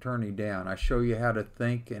opposing attorney down. I show you how to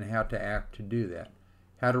think and how to act to do that.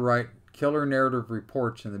 How to write killer narrative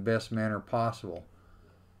reports in the best manner possible.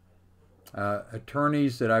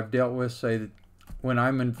 Attorneys that I've dealt with say that when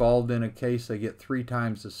I'm involved in a case, they get 3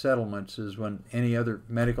 times the settlements as when any other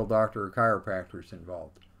medical doctor or chiropractor is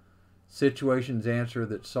involved. situations answer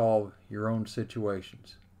that solve your own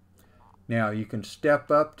situations. Now, you can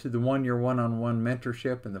step up to the one-year one-on-one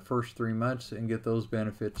mentorship in the first 3 months and get those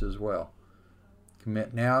benefits as well.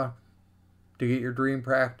 Commit now to get your dream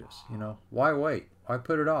practice. You know, why wait? Why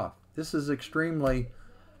put it off? This is extremely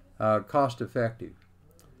cost-effective.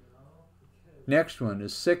 Next one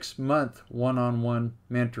is 6-month one-on-one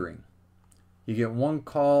mentoring. You get 1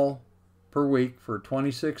 call per week for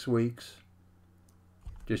 26 weeks.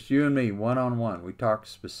 Just you and me, one-on-one. We talk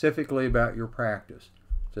specifically about your practice.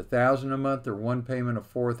 It's $1,000 a month or one payment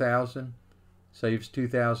of $4,000, saves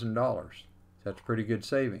 $2,000. That's pretty good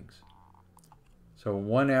savings. So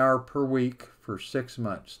 1 hour per week for 6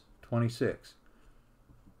 months, 26.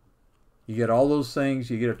 You get all those things.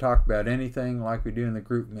 You get to talk about anything like we do in the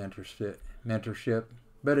group mentorship,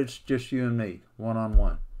 but it's just you and me,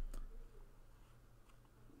 one-on-one.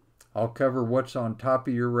 I'll cover what's on top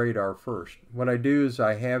of your radar first. What I do is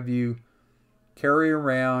I have you carry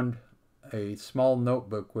around a small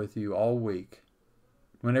notebook with you all week.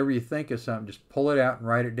 Whenever you think of something, just pull it out and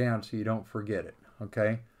write it down so you don't forget it,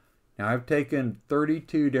 okay? Now, I've taken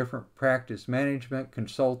 32 different practice management,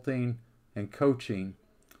 consulting, and coaching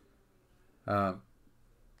and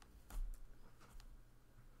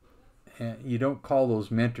you don't call those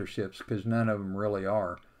mentorships because none of them really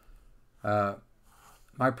are.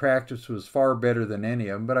 My practice was far better than any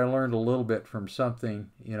of them, but I learned a little bit from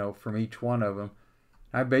something, you know, from each one of them.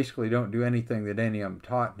 I basically don't do anything that any of them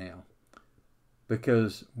taught now,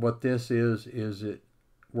 because what this is it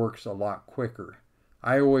works a lot quicker.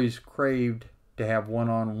 I always craved to have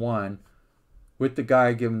one-on-one with the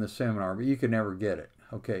guy giving the seminar, but you could never get it.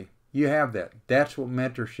 Okay, you have that. That's what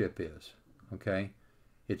mentorship is. Okay,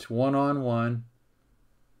 it's one-on-one.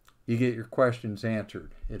 You get your questions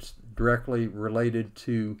answered. It's directly related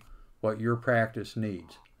to what your practice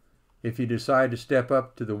needs. If you decide to step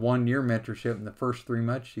up to the 1-year mentorship in the first 3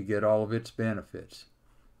 months, you get all of its benefits.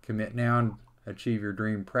 Commit now and achieve your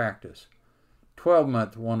dream practice.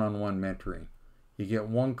 12-month one-on-one mentoring. You get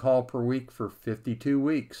 1 call per week for 52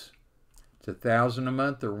 weeks. It's $1,000 a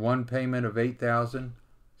month or one payment of $8,000.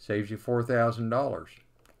 Saves you $4,000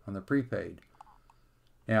 on the prepaid.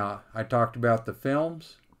 Now, I talked about the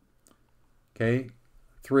films. Okay,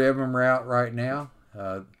 3 of them are out right now.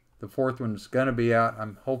 The 4th one's going to be out,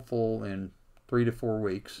 I'm hopeful, in 3 to 4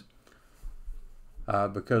 weeks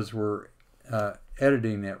because we're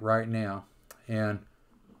editing it right now. And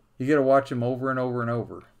you get to watch them over and over and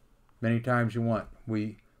over, many times you want.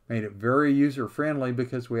 We made it very user-friendly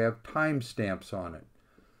because we have timestamps on it.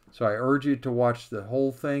 So I urge you to watch the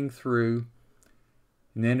whole thing through.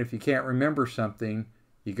 And then if you can't remember something,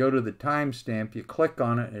 you go to the timestamp, you click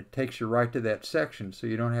on it, and it takes you right to that section so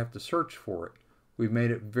you don't have to search for it. We've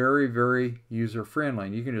made it very, very user-friendly.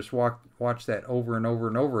 And you can just watch that over and over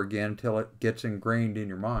and over again until it gets ingrained in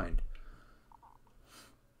your mind.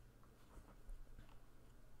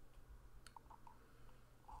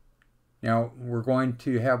 Now, we're going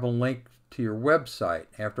to have a link to your website.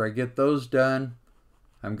 After I get those done,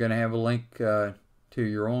 I'm going to have a link to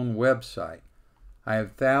your own website. I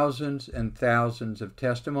have thousands and thousands of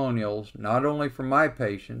testimonials, not only from my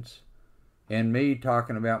patients and me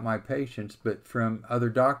talking about my patients, but from other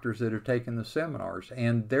doctors that have taken the seminars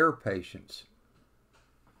and their patients.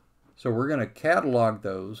 So we're going to catalog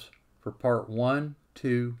those for part 1,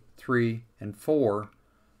 2, 3, and 4.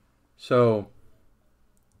 So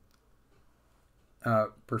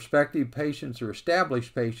prospective patients or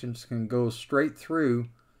established patients can go straight through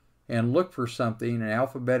and look for something in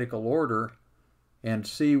alphabetical order and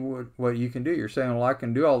see what you can do. You're saying, well, I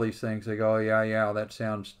can do all these things. They go, oh, yeah, that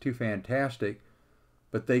sounds too fantastic.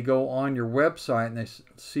 But they go on your website and they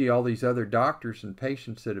see all these other doctors and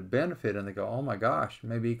patients that have benefited, and they go, oh my gosh,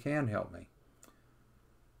 maybe he can help me.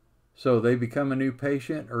 So they become a new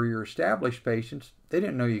patient, or your established patients, they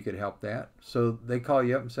didn't know you could help that. So they call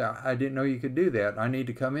you up and say, I didn't know you could do that. I need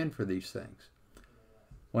to come in for these things.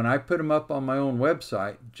 When I put them up on my own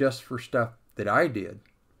website just for stuff that I did,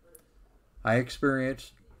 I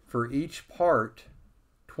experienced for each part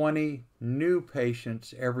 20 new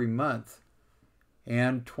patients every month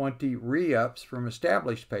and 20 re-ups from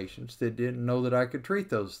established patients that didn't know that I could treat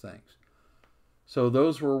those things. So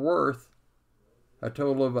those were worth a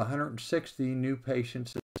total of 160 new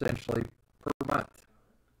patients essentially per month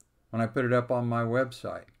when I put it up on my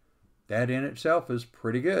website. That in itself is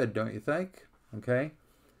pretty good, don't you think? Okay.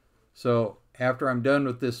 So after I'm done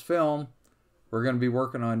with this film, we're going to be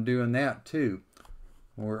working on doing that too.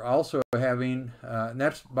 We're also having, and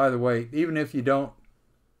that's, by the way, even if you don't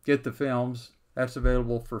get the films, that's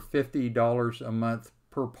available for $50 a month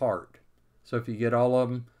per part. So if you get all of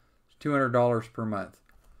them, it's $200 per month.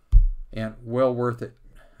 and well worth it.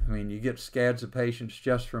 I mean, you get scads of patients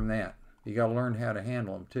just from that. You got to learn how to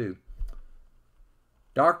handle them too.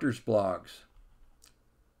 Doctors' blogs.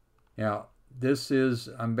 Now,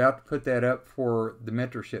 I'm about to put that up for the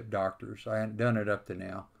mentorship doctors. I hadn't done it up to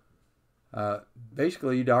now.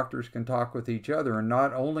 Basically, doctors can talk with each other, and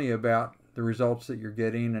not only about the results that you're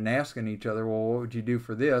getting and asking each other, well, what would you do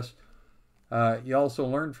for this? You also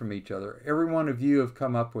learn from each other. Every one of you have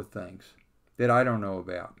come up with things that I don't know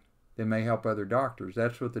about that may help other doctors.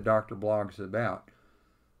 That's what the doctor blog is about.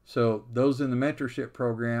 So those in the mentorship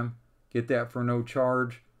program get that for no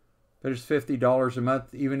charge. But it's $50 a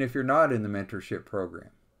month even if you're not in the mentorship program.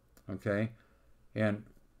 Okay? And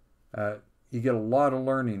you get a lot of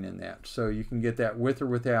learning in that. So you can get that with or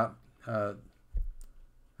without the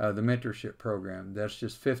mentorship program. That's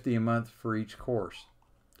just $50 a month for each course.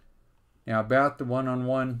 Now about the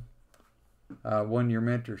one-on-one one-year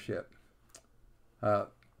mentorship.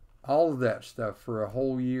 All of that stuff for a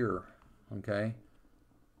whole year. Okay?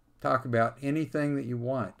 Talk about anything that you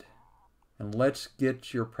want. And let's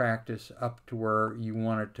get your practice up to where you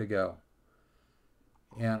want it to go.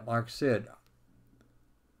 And like I said,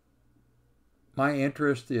 my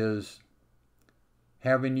interest is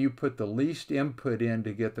having you put the least input in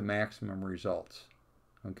to get the maximum results.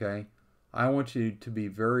 Okay? I want you to be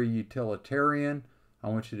very utilitarian. I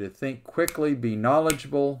want you to think quickly, be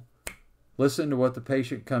knowledgeable, listen to what the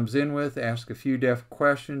patient comes in with, ask a few deft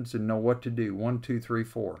questions, and know what to do. 1, 2, 3,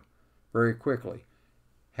 4. Very quickly.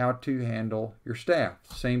 How to handle your staff.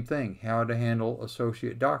 Same thing. How to handle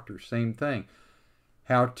associate doctors. Same thing.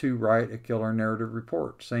 How to write a killer narrative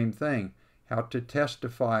report. Same thing. How to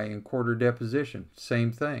testify in quarter deposition.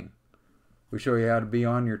 Same thing. We show you how to be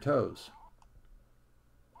on your toes.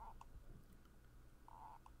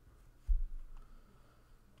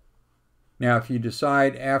 Now, if you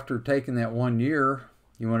decide after taking that 1 year,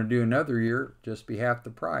 you want to do another year, just be half the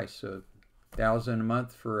price. So $1,000 a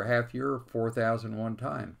month for a half year, $4,000 one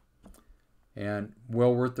time. And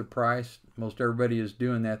well worth the price. Most everybody is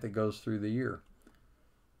doing that goes through the year.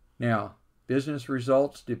 Now, business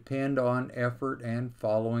results depend on effort and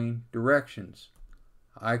following directions.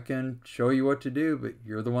 I can show you what to do, but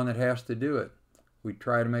you're the one that has to do it. We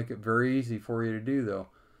try to make it very easy for you to do, though.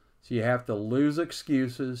 So you have to lose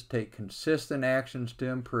excuses, take consistent actions to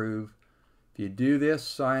improve. If you do this,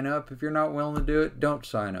 sign up. If you're not willing to do it, don't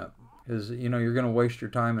sign up. Because you're going to waste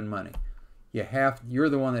your time and money. You're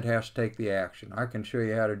the one that has to take the action. I can show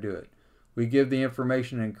you how to do it. We give the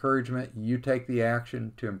information and encouragement. You take the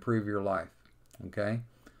action to improve your life. Okay?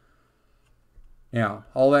 Now,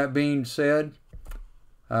 all that being said,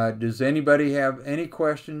 does anybody have any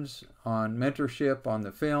questions on mentorship, on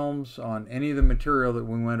the films, on any of the material that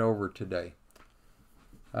we went over today?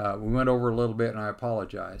 We went over a little bit, and I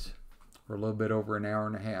apologize. We're a little bit over an hour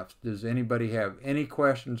and a half. Does anybody have any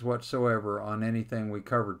questions whatsoever on anything we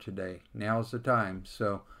covered today? Now's the time.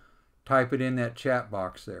 So type it in that chat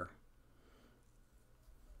box there.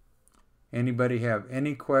 Anybody have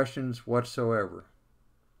any questions whatsoever?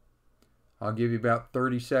 I'll give you about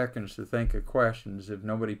 30 seconds to think of questions. If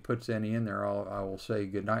nobody puts any in there, I will say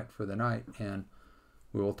good night for the night, and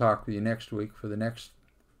we will talk with you next week for the next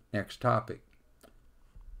topic.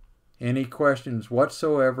 Any questions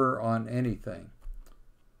whatsoever on anything?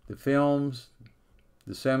 The films,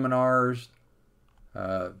 the seminars,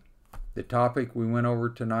 the topic we went over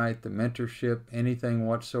tonight, the mentorship, anything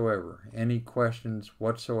whatsoever. Any questions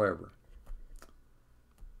whatsoever?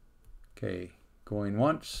 Okay, going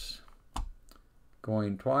once,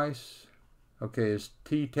 going twice. Okay, is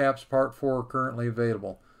T-TAPS Part 4 currently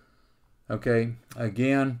available? Okay,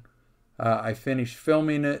 again, I finished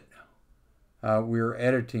filming it. We're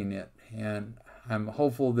editing it, and I'm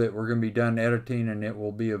hopeful that we're going to be done editing and it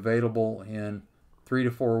will be available in 3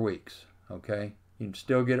 to 4 weeks. Okay, you can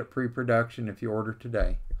still get it pre-production if you order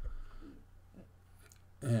today.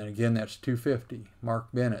 And again, that's $250. Mark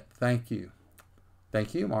Bennett, thank you.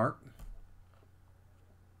 Thank you, Mark.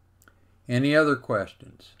 Any other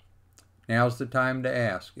questions? Now's the time to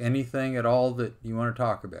ask. Anything at all that you want to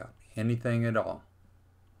talk about. Anything at all.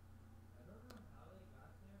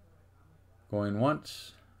 Going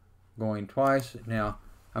once, going twice. Now,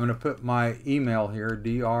 I'm going to put my email here,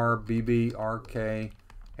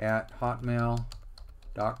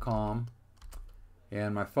 drbbrk@hotmail.com,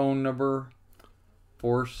 and my phone number,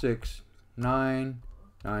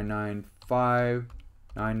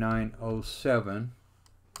 469-995-9907.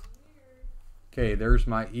 Okay, there's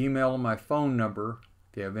my email and my phone number.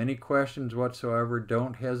 If you have any questions whatsoever,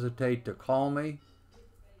 don't hesitate to call me.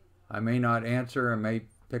 I may not answer. I may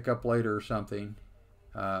pick up later or something.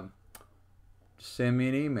 Send me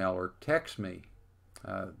an email or text me.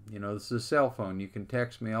 You know, this is a cell phone. You can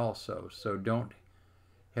text me also. So don't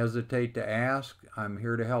hesitate to ask. I'm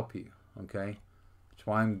here to help you. Okay? That's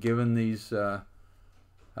why I'm giving these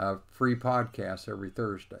free podcasts every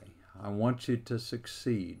Thursday. I want you to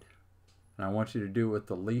succeed. And I want you to do it with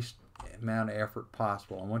the least amount of effort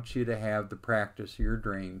possible. I want you to have the practice of your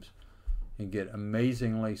dreams and get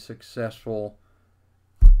amazingly successful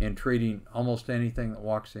in treating almost anything that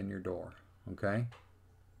walks in your door. Okay?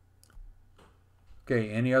 Okay,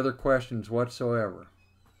 any other questions whatsoever?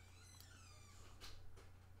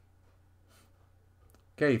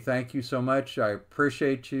 Okay, thank you so much. I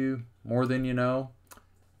appreciate you more than you know.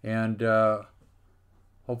 And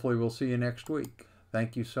hopefully we'll see you next week.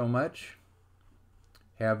 Thank you so much.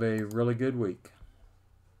 Have a really good week.